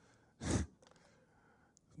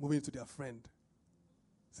 moving it to their friend.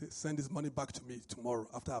 Say, send this money back to me tomorrow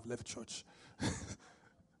after I've left church.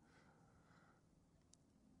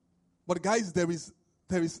 But guys, there is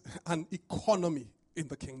an economy in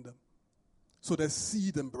the kingdom. So there's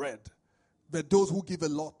seed and bread. There are those who give a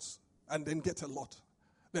lot and then get a lot.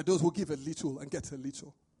 There are those who give a little and get a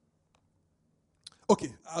little.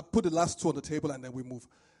 Okay, I'll put the last two on the table and then we move.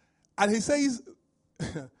 And he says,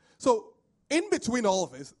 so in between all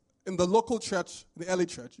of this, in the local church, the early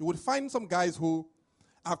church, you would find some guys who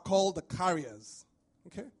are called the carriers.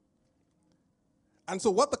 Okay? And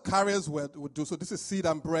so what the carriers would do, so this is seed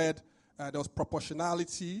and bread. There was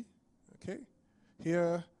proportionality. Okay?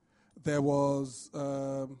 Here, there was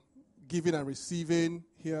giving and receiving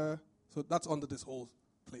here. So that's under this whole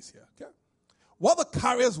place here. Okay? What the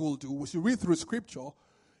carriers will do, which you read through scripture,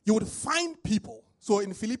 you would find people. So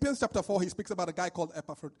in Philippians chapter 4, he speaks about a guy called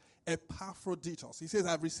Epaphroditus. He says,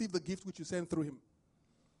 I've received the gift which you sent through him.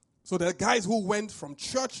 So there are guys who went from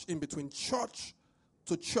church, in between church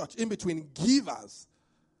to church, in between givers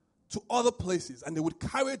to other places, and they would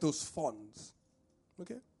carry those funds.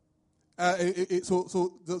 Okay?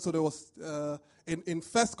 So there was, in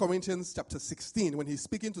 1 Corinthians chapter 16, when he's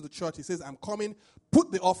speaking to the church, he says, I'm coming,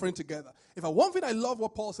 put the offering together. One thing I love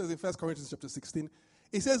what Paul says in 1 Corinthians chapter 16,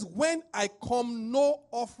 he says, when I come, no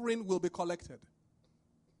offering will be collected.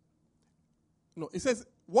 No, it says,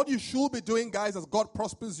 what you should be doing, guys, as God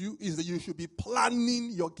prospers you, is that you should be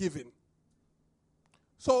planning your giving.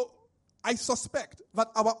 So, I suspect that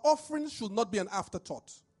our offerings should not be an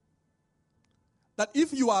afterthought. That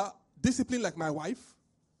if you are disciplined like my wife,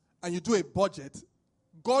 and you do a budget,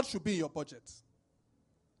 God should be in your budget.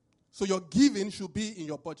 So your giving should be in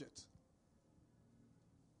your budget.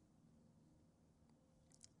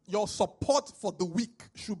 Your support for the week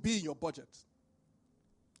should be in your budget.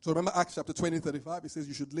 So remember Acts chapter 20:35, it says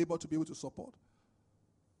you should labor to be able to support.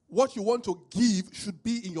 What you want to give should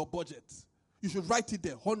be in your budget. You should write it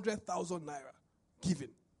there, 100,000 naira given.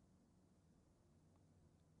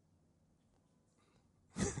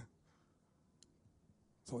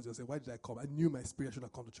 Someone just say, why did I come? I knew my spirit should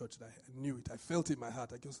have come to church today. I knew it. I felt it in my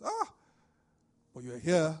heart. I just, but you're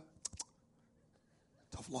here.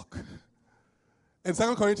 Tough luck. In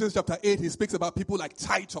 2 Corinthians chapter 8, he speaks about people like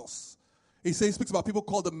Titus. He speaks about people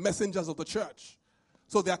called the messengers of the church.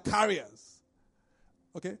 So they are carriers.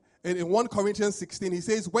 Okay? And in 1 Corinthians 16, he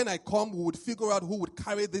says, when I come, we would figure out who would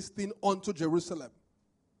carry this thing onto Jerusalem.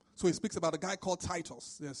 So he speaks about a guy called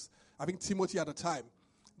Titus. Yes, I think Timothy at the time.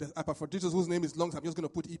 There's Epaphroditus, whose name is long, so I'm just going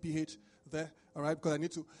to put EPH there, all right, because I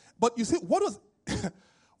need to. But you see, what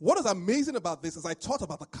was amazing about this as I thought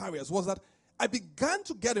about the carriers was that I began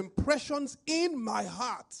to get impressions in my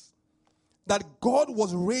heart that God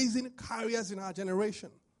was raising carriers in our generation.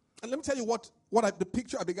 And let me tell you the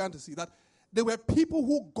picture I began to see, that there were people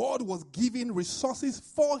who God was giving resources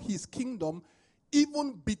for his kingdom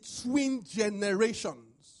even between generations.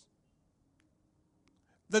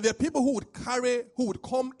 That there are people who would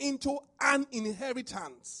come into an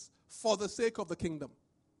inheritance for the sake of the kingdom.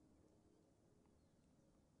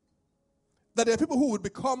 That there are people who would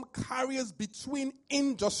become carriers between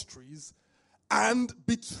industries and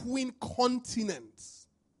between continents.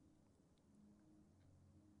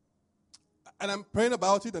 And I'm praying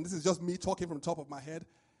about it, and this is just me talking from the top of my head.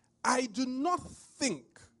 I do not think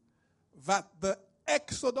that the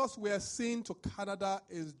exodus we are seeing to Canada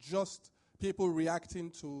is just people reacting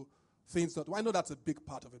to things that, well, I know that's a big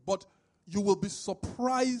part of it, but you will be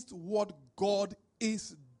surprised what God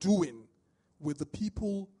is doing with the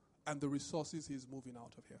people and the resources he's moving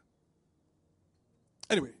out of here.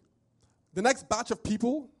 Anyway, the next batch of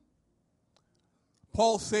people,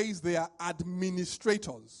 Paul says they are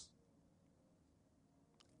administrators.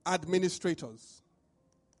 Administrators.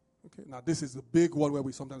 Okay, now this is the big one where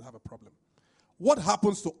we sometimes have a problem. What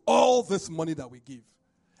happens to all this money that we give?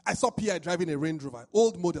 I saw Pierre driving a Range Rover,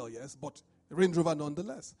 old model, yes, but a Range Rover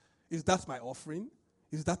nonetheless. Is that my offering?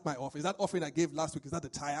 Is that my offering? Is that offering I gave last week, is that the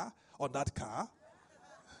tire on that car?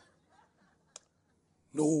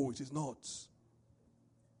 No, it is not.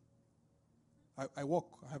 I work.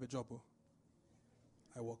 I have a job.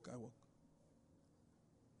 I work.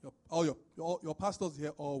 Your pastors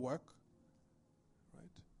here all work,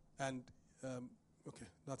 right? And okay,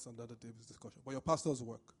 that's another day's discussion. But your pastors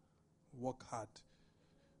work hard.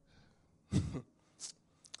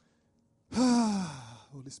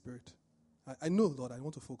 Holy Spirit, I know, Lord. I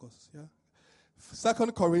want to focus. Yeah.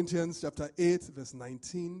 2 Corinthians chapter 8, verse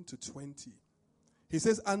 19 to 20. He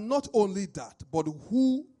says, and not only that, but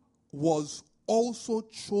who was also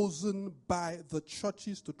chosen by the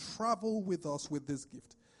churches to travel with us with this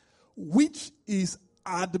gift, which is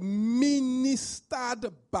administered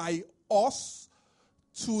by us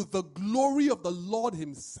to the glory of the Lord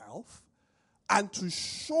himself and to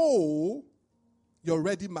show your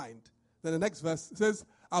ready mind. Then the next verse says,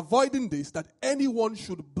 avoiding this, that anyone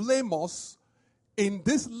should blame us in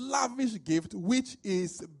this lavish gift which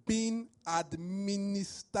is being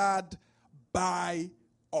administered by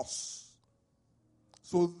us.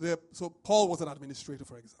 So Paul was an administrator,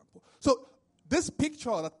 for example. So this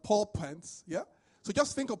picture that Paul paints, yeah? So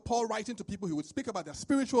just think of Paul writing to people. He would speak about their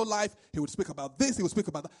spiritual life. He would speak about this. He would speak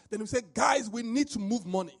about that. Then he would say, guys, we need to move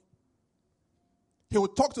money. He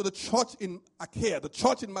would talk to the church in Achaia, the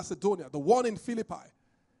church in Macedonia, the one in Philippi.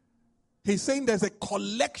 He's saying there's a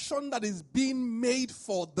collection that is being made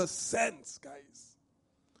for the saints, guys.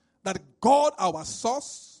 That God, our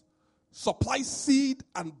source, supplies seed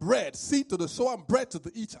and bread, seed to the sower and bread to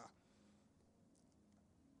the eater.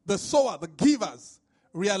 The sower, the givers,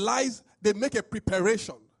 realize they make a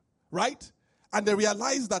preparation, right? And they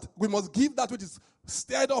realize that we must give that which is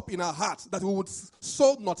stirred up in our hearts, that we would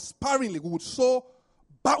sow not sparingly, we would sow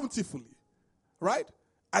bountifully, right?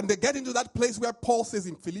 And they get into that place where Paul says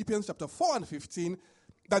in Philippians chapter 4 and 15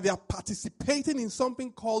 that they are participating in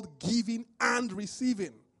something called giving and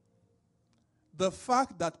receiving. The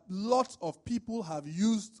fact that lots of people have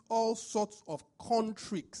used all sorts of con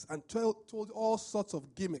tricks and told all sorts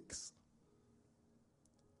of gimmicks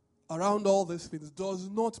around all these things does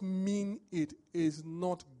not mean it is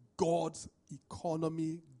not God's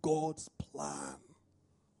economy, God's plan.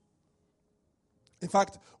 In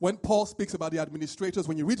fact, when Paul speaks about the administrators,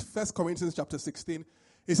 when you read 1 Corinthians chapter 16,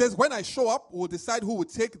 he says, when I show up, we'll decide who will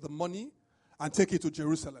take the money and take it to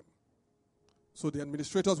Jerusalem. So the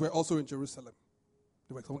administrators were also in Jerusalem.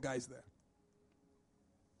 There were some guys there.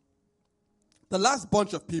 The last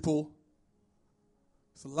bunch of people,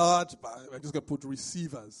 it's large, but I'm just going to put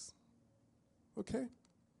receivers. Okay?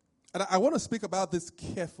 And I want to speak about this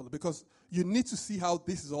carefully because you need to see how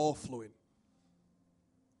this is all flowing.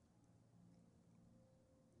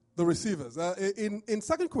 The receivers. In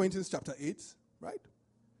 2 Corinthians chapter 8, right?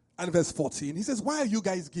 And verse 14, he says, why are you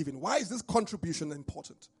guys giving? Why is this contribution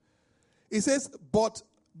important? He says, but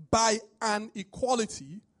by an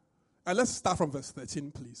equality, and let's start from verse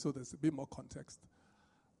 13, please, so there's a bit more context.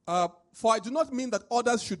 For I do not mean that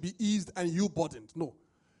others should be eased and you burdened. No.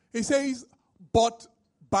 He says, but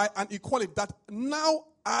by an equality, that now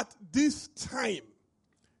at this time,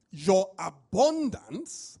 your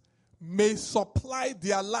abundance may supply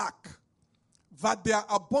their lack, that their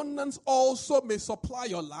abundance also may supply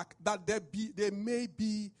your lack, that there may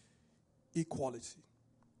be equality.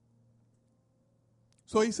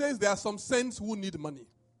 So he says there are some saints who need money.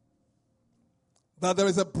 That there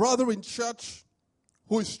is a brother in church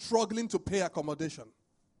who is struggling to pay accommodation.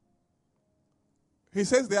 He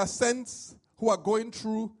says there are saints who are going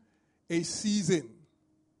through a season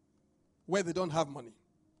where they don't have money.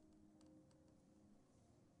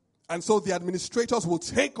 And so the administrators will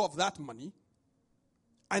take off that money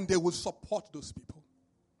and they will support those people.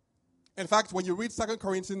 In fact, when you read 2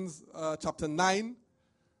 Corinthians chapter 9,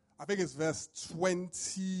 I think it's verse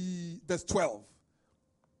 12.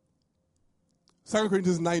 2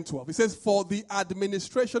 Corinthians 9:12. It says, for the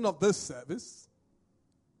administration of this service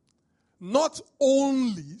not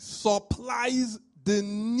only supplies the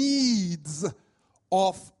needs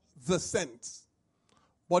of the saints,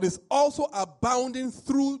 but is also abounding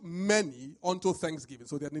through many unto thanksgiving.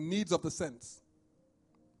 So they are the needs of the saints.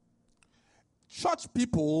 Church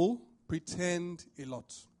people pretend a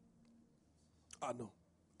lot.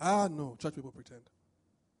 No, church people pretend.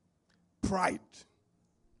 Pride.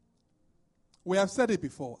 We have said it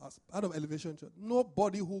before, as part of Elevation Church,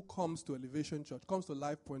 nobody who comes to Elevation Church, comes to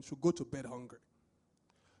Life Point, should go to bed hungry.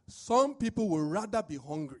 Some people will rather be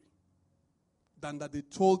hungry than that they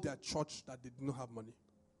told their church that they did not have money.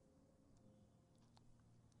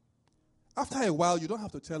 After a while, you don't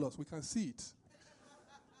have to tell us. We can see it.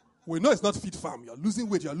 We know it's not Fit Farm. You're losing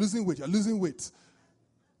weight.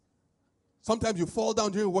 Sometimes you fall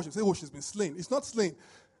down during worship, say, oh, she's been slain. It's not slain.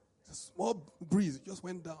 It's a small breeze. It just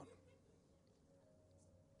went down.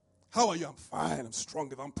 How are you? I'm fine. I'm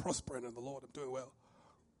strong. I'm prospering in the Lord. I'm doing well.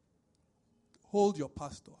 Hold your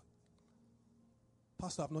pastor.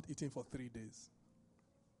 Pastor, I've not eaten for 3 days.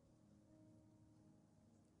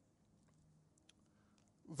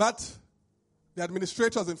 That the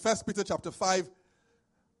administrators in 1 Peter chapter 5,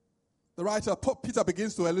 the writer Peter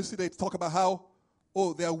begins to elucidate, talk about how,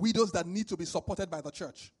 there are widows that need to be supported by the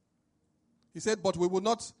church. He said, but we will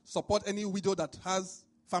not support any widow that has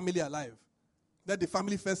family alive. Let the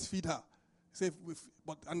family first feed her. He said,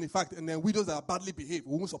 and then widows that are badly behaved,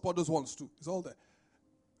 we won't support those ones too. It's all there.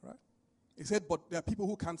 Right? He said, but there are people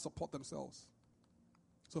who can't support themselves.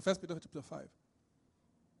 So 1 Peter chapter 5.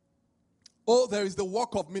 There is the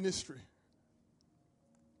work of ministry.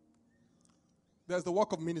 There's the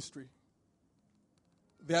work of ministry.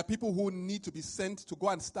 There are people who need to be sent to go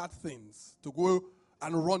and start things, to go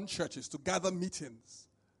and run churches, to gather meetings,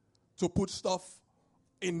 to put stuff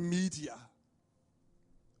in media.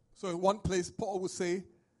 So in one place, Paul would say,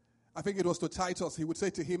 I think it was to Titus, he would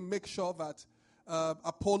say to him, make sure that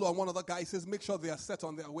Apollo and one other guy says, make sure they are set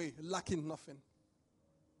on their way, lacking nothing.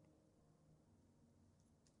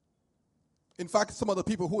 In fact, some of the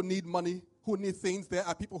people who need money, who need things, there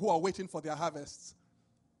are people who are waiting for their harvests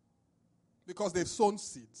because they've sown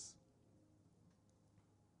seeds.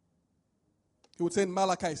 He would say in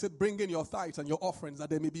Malachi, he said, bring in your tithes and your offerings that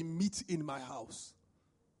there may be meat in my house.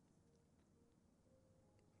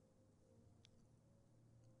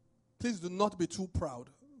 Please do not be too proud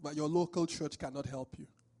that your local church cannot help you.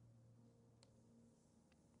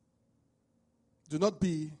 Do not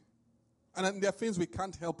be, and there are things we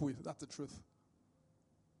can't help with, that's the truth.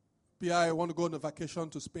 I want to go on a vacation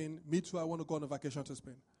to Spain. Me too, I want to go on a vacation to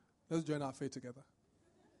Spain. Let's join our faith together.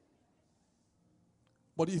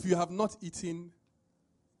 But if you have not eaten,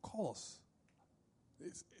 call us.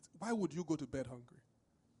 Why would you go to bed hungry?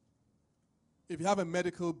 If you have a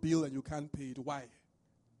medical bill and you can't pay it, why?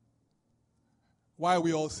 Why are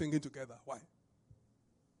we all singing together? Why?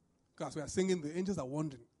 Because we are singing, the angels are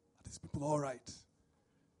wondering, are these people all right?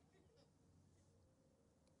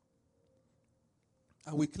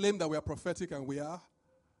 And we claim that we are prophetic, and we are,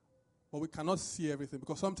 but we cannot see everything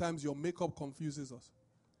because sometimes your makeup confuses us.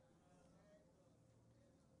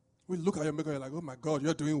 We look at your makeup and you're like, oh my God,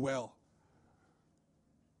 you're doing well.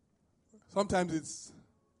 Sometimes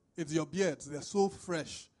it's your beards. They're so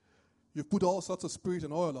fresh. You've put all sorts of spirit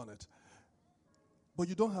and oil on it. But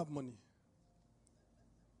you don't have money.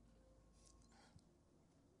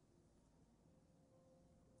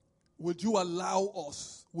 Would you allow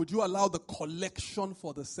the collection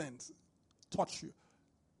for the saints touch you?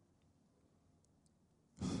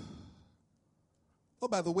 Oh,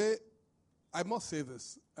 by the way, I must say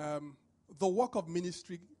this. The work of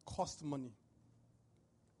ministry costs money.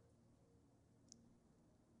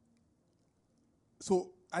 So,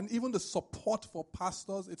 and even the support for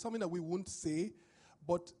pastors, it's something that we won't say,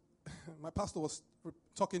 but my pastor was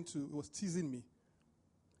teasing me.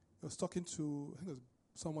 He was talking to, I think it was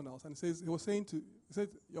someone else, and he said,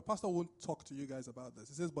 your pastor won't talk to you guys about this.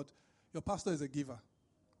 He says, but your pastor is a giver.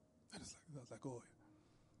 I was like, oh.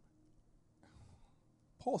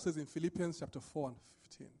 Paul says in Philippians chapter 4 and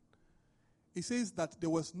 15, he says that there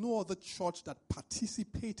was no other church that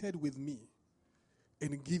participated with me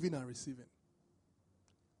in giving and receiving.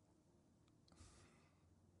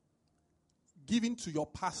 Giving to your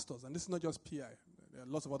pastors, and this is not just PI. There are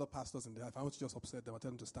lots of other pastors in there. If I want to just upset them, I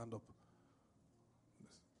tell them to stand up.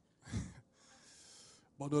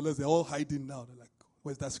 But unless they're all hiding now, they're like,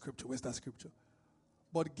 where's that scripture? Where's that scripture?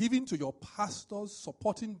 But giving to your pastors,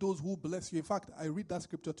 supporting those who bless you. In fact, I read that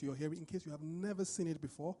scripture to your hearing in case you have never seen it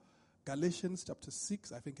before. Galatians chapter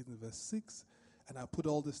 6, I think it's in verse 6. And I put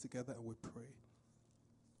all this together and we pray.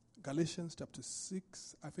 Galatians chapter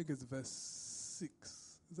 6, I think it's verse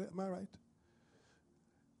 6. Am I right?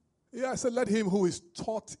 Yeah, I said, let him who is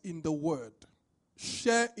taught in the word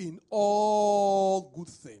share in all good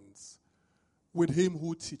things with him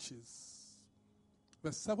who teaches.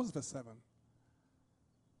 Verse 7, what's verse 7?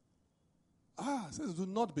 It says, do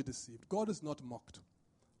not be deceived. God is not mocked.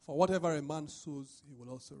 For whatever a man sows, he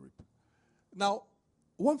will also reap. Now,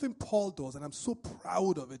 one thing Paul does, and I'm so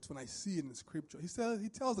proud of it when I see it in scripture, he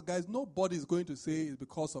tells the guys, nobody is going to say it's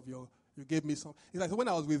because of you gave me some. He's like, when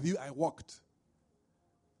I was with you, I walked.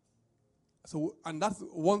 So, and that's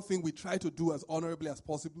one thing we try to do as honorably as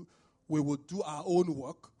possible. We will do our own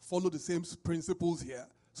work, follow the same principles here,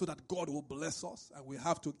 so that God will bless us. And we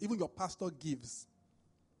have to, even your pastor gives.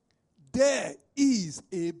 There is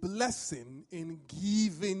a blessing in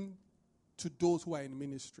giving to those who are in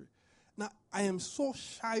ministry. Now, I am so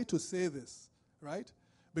shy to say this, right?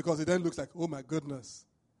 Because it then looks like, oh my goodness.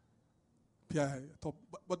 But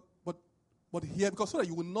here, because so that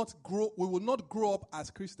we will not grow up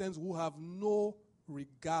as Christians who have no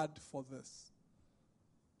regard for this.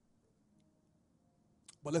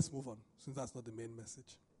 But let's move on, since that's not the main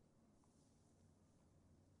message.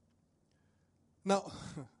 Now,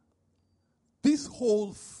 this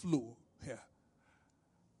whole flow here,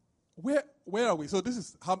 where are we? So this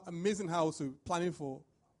is amazing how we're planning for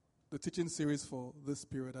the teaching series for this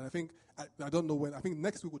period. And I think, I don't know when, I think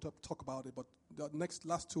next week we'll talk about it, but the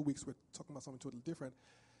last 2 weeks we're talking about something totally different.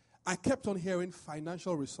 I kept on hearing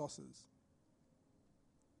financial resources.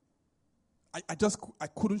 I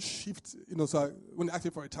couldn't shift, so when they asked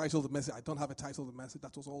me for a title of the message, I don't have a title of the message,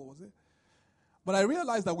 that was all was it. But I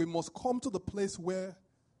realized that we must come to the place where,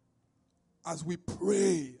 as we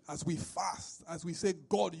pray, as we fast, as we say,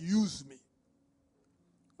 God, use me.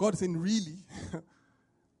 God is saying, really?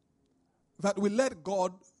 That we let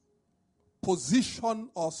God position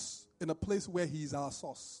us in a place where He is our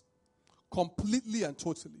source, completely and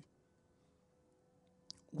totally.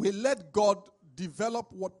 We let God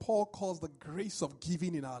develop what Paul calls the grace of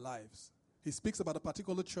giving in our lives. He speaks about a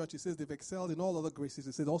particular church. He says they've excelled in all other graces.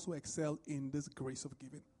 He says also excel in this grace of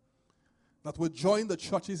giving. That we join the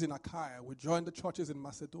churches in Achaia. We join the churches in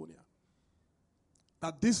Macedonia.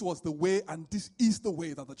 That this was the way and this is the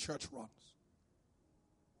way that the church runs.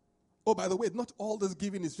 Oh, by the way, not all this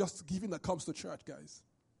giving is just giving that comes to church, guys.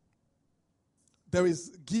 There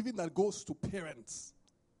is giving that goes to parents.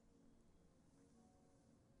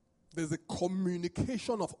 There's a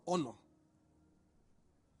communication of honor.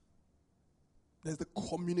 There's the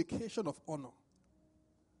communication of honor.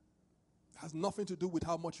 It has nothing to do with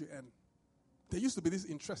how much you earn. There used to be this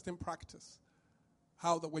interesting practice.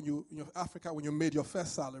 How that when in Africa, when you made your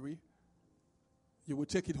first salary, you would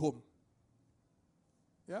take it home.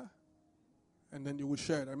 Yeah? And then you would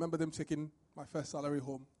share it. I remember them taking my first salary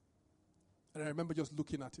home. And I remember just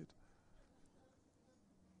looking at it.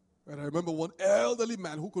 And I remember one elderly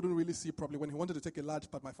man who couldn't really see properly. When he wanted to take a large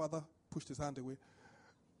part, my father pushed his hand away.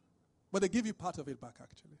 But they give you part of it back,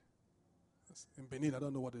 actually. In Benin, I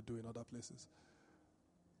don't know what they do in other places.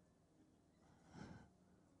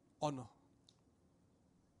 Honor.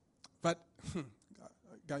 But,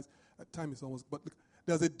 guys, time is almost... But look,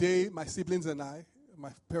 there's a day, my siblings and I,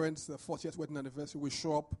 my parents' 40th wedding anniversary, we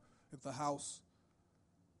show up at the house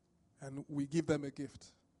and we give them a gift.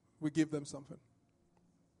 We give them something.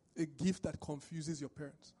 A gift that confuses your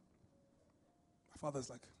parents. My father's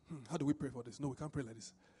like, how do we pray for this? No, we can't pray like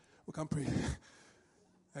this. We can't pray.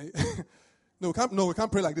 We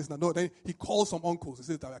can't pray like this now. No, then he calls some uncles. He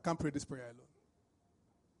says that I can't pray this prayer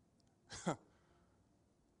alone.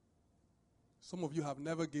 Some of you have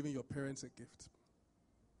never given your parents a gift.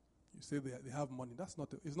 You say they have money. That's not.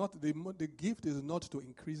 The gift is not to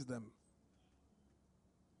increase them.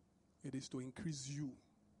 It is to increase you.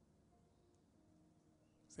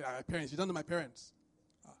 Say, my parents. You don't know my parents.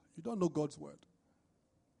 You don't know God's word.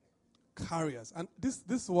 Carriers. And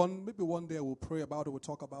this one, maybe one day we'll pray about it. We'll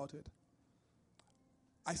talk about it.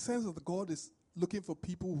 I sense that God is looking for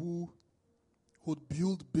people who would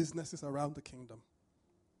build businesses around the kingdom.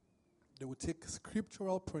 They would take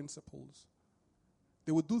scriptural principles.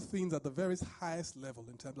 They would do things at the very highest level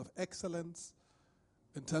in terms of excellence,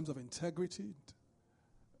 in terms of integrity.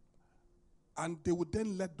 And they would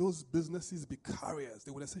then let those businesses be carriers.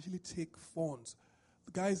 They would essentially take funds.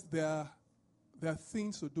 Guys, there are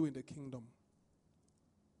things to do in the kingdom.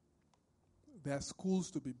 There are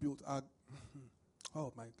schools to be built. I'm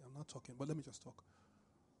not talking, but let me just talk.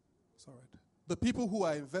 It's all right. The people who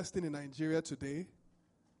are investing in Nigeria today,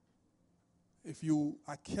 if you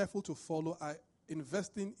are careful to follow, are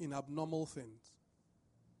investing in abnormal things.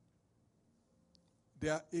 They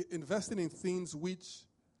are investing in things which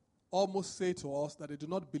almost say to us that they do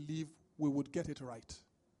not believe we would get it right.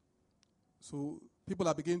 So people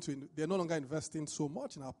are beginning to, they're no longer investing so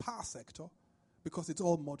much in our power sector because it's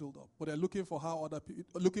all modeled up. But they're looking for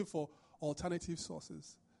looking for alternative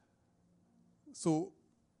sources. So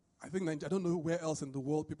I think, I don't know where else in the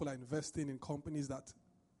world people are investing in companies that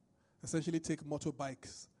essentially take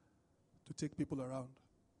motorbikes to take people around.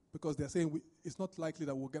 Because they're saying it's not likely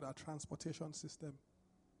that we'll get our transportation system.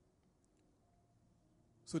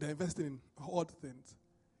 So they're investing in odd things.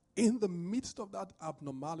 In the midst of that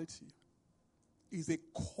abnormality is a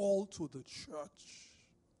call to the church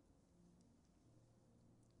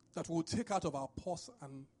that will take out of our purse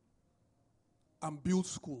and build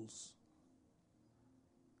schools.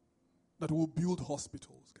 That will build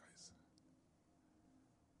hospitals, guys.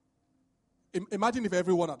 Imagine if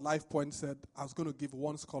everyone at Life Point said, I was going to give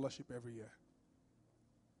one scholarship every year.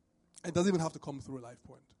 It doesn't even have to come through Life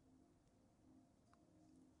Point.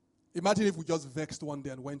 Imagine if we just vexed one day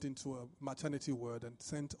and went into a maternity ward and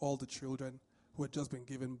sent all the children who had just been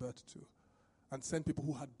given birth to, and sent people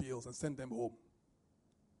who had bills and sent them home.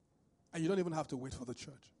 And you don't even have to wait for the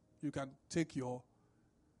church. You can take your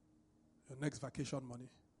next vacation money,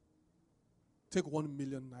 take 1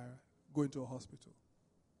 million naira, go into a hospital,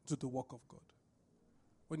 do the work of God.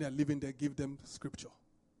 When they are living there, give them scripture.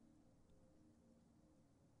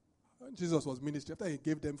 When Jesus was ministering, after he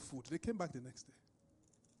gave them food, they came back the next day.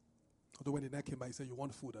 Although when the night came by, he said, you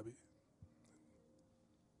want food, Abi?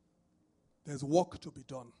 There's work to be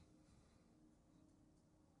done.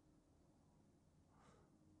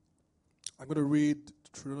 I'm going to read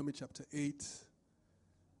Deuteronomy chapter 8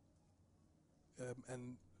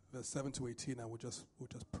 and verse 7 to 18, and we'll just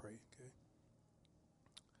pray, okay?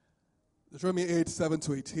 Deuteronomy 8, 7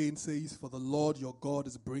 to 18 says, for the Lord your God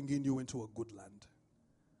is bringing you into a good land,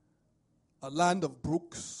 a land of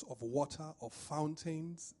brooks, of water, of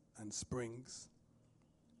fountains and springs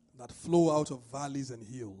that flow out of valleys and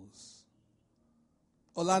hills,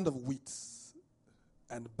 a land of wheat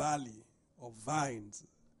and barley, of vines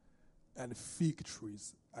and fig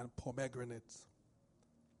trees and pomegranates,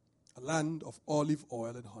 a land of olive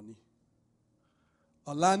oil and honey,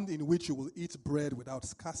 a land in which you will eat bread without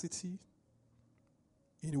scarcity,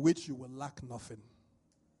 in which you will lack nothing,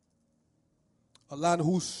 a land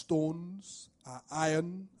whose stones are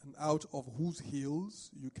iron and out of whose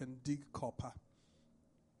hills you can dig copper.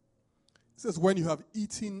 It says, when you have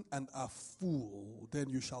eaten and are full, then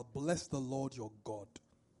you shall bless the Lord your God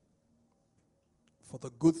for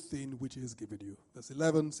the good thing which he has given you. Verse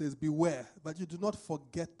 11 says, beware that you do not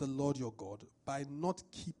forget the Lord your God by not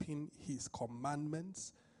keeping his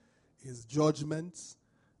commandments, his judgments,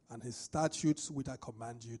 and his statutes which I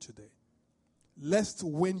command you today. Lest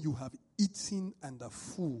when you have eaten and are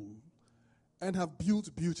full, and have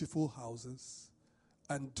built beautiful houses,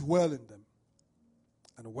 and dwell in them,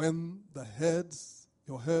 and when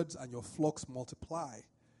your herds and your flocks multiply,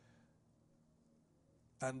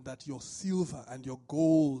 and that your silver and your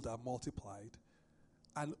gold are multiplied,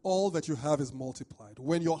 and all that you have is multiplied,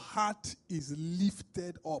 when your heart is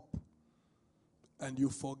lifted up, and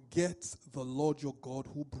you forget the Lord your God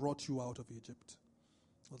who brought you out of Egypt,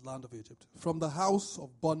 the land of Egypt, from the house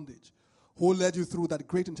of bondage, who led you through that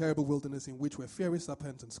great and terrible wilderness in which were fiery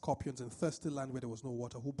serpents and scorpions and thirsty land where there was no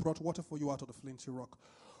water, who brought water for you out of the flinty rock,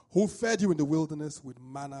 who fed you in the wilderness with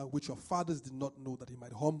manna, which your fathers did not know, that he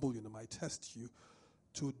might humble you and might test you,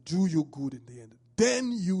 to do you good in the end.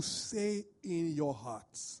 Then you say in your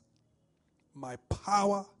hearts, my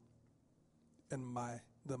power and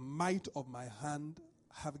the might of my hand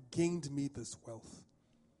have gained me this wealth.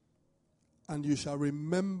 And you shall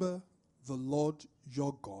remember the Lord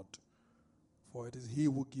your God, for it is he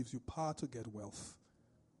who gives you power to get wealth,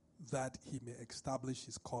 that he may establish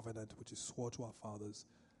his covenant, which is swore to our fathers,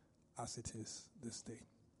 as it is this day.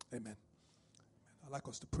 Amen. I'd like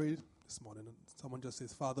us to pray this morning. And someone just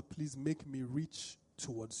says, Father, please make me rich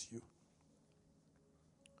towards you.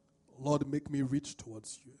 Lord, make me rich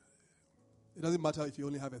towards you. It doesn't matter if you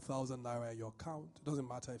only have 1,000 naira in your account. It doesn't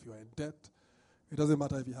matter if you are in debt. It doesn't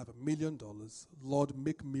matter if you have $1 million. Lord,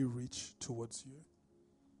 make me rich towards you.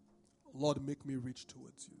 Lord, make me rich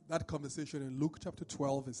towards you. That conversation in Luke chapter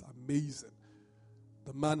 12 is amazing.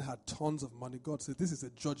 The man had tons of money. God said, this is a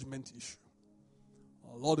judgment issue.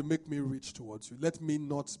 Lord, make me rich towards you. Let me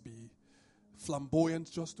not be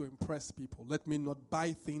flamboyant just to impress people. Let me not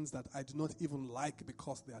buy things that I do not even like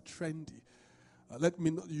because they are trendy. Let me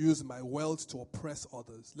not use my wealth to oppress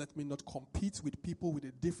others. Let me not compete with people with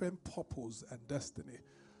a different purpose and destiny.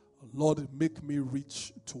 Lord, make me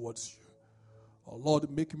rich towards you.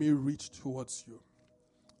 Lord, make me rich towards you.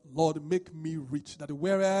 Lord, make me rich, that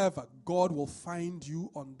wherever God will find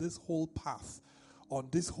you on this whole path, on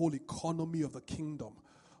this whole economy of the kingdom,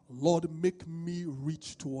 Lord, make me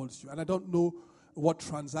rich towards you. And I don't know what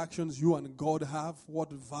transactions you and God have,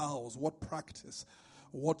 what vows, what practice,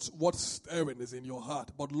 what stirring is in your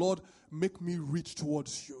heart. But Lord, make me rich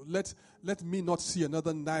towards you. Let me not see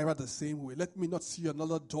another naira the same way. Let me not see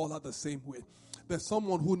another dollar the same way. There's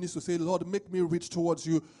someone who needs to say, Lord, make me rich towards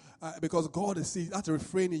you. Because God is saying, that's a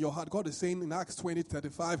refrain in your heart. God is saying in Acts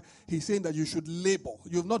 20:35, he's saying that you should labor.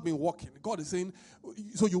 You've not been working. God is saying,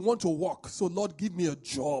 so you want to work. So Lord, give me a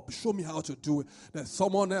job. Show me how to do it. There's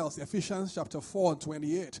someone else, Ephesians chapter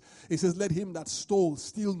 4:28. It says, let him that stole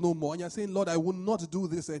steal no more. And you're saying, Lord, I will not do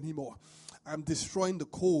this anymore. I'm destroying the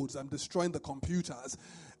codes, I'm destroying the computers.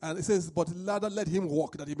 And it says, but rather let him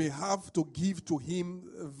walk, that he may have to give to him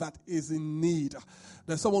that is in need.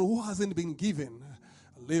 There's someone who hasn't been given.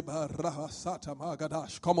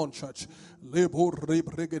 Come on, church.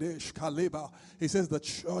 He says the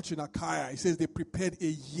church in Achaia, he says they prepared a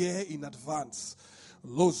year in advance.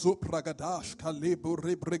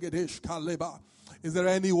 Is there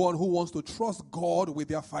anyone who wants to trust God with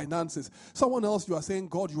their finances? Someone else, you are saying,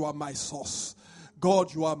 God, you are my source.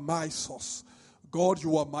 God, you are my source. God,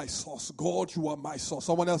 you are my source. God, you are my source.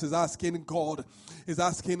 Someone else is asking God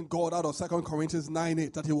out of 2 Corinthians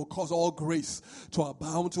 9:8 that he will cause all grace to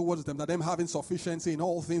abound towards them, that them having sufficiency in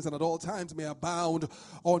all things and at all times may abound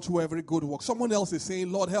unto every good work. Someone else is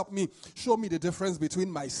saying, Lord, help me. Show me the difference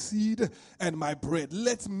between my seed and my bread.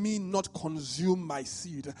 Let me not consume my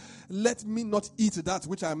seed. Let me not eat that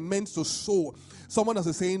which I meant to sow. Someone else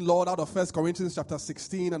is saying, Lord, out of 1 Corinthians chapter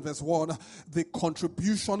 16 and verse 1, the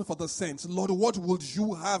contribution for the saints. Lord, what would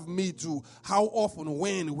you have me do? How often?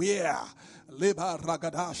 When? Where? Leba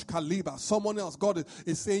ragadash kaliba. Someone else, God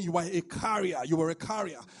is saying you are a carrier. You are a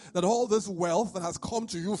carrier. That all this wealth that has come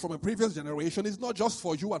to you from a previous generation is not just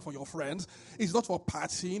for you and for your friends. It's not for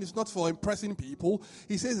partying. It's not for impressing people.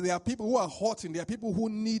 He says there are people who are hurting. There are people who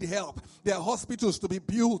need help. There are hospitals to be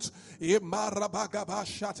built.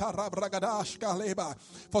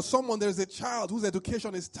 For someone, there is a child whose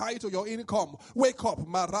education is tied to your income. Wake up.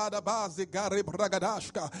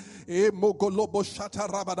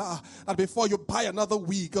 And before you buy another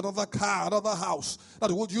wig, another car, another house,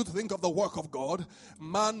 that would you think of the work of God?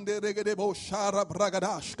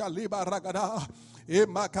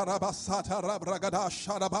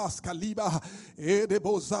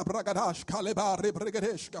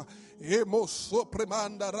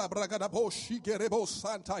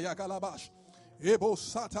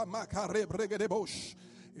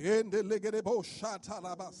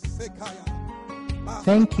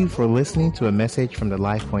 Thank you for listening to a message from the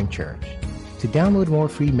LifePoint Church. To download more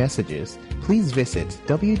free messages, please visit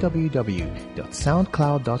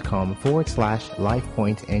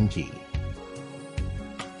www.soundcloud.com/LifePointNG.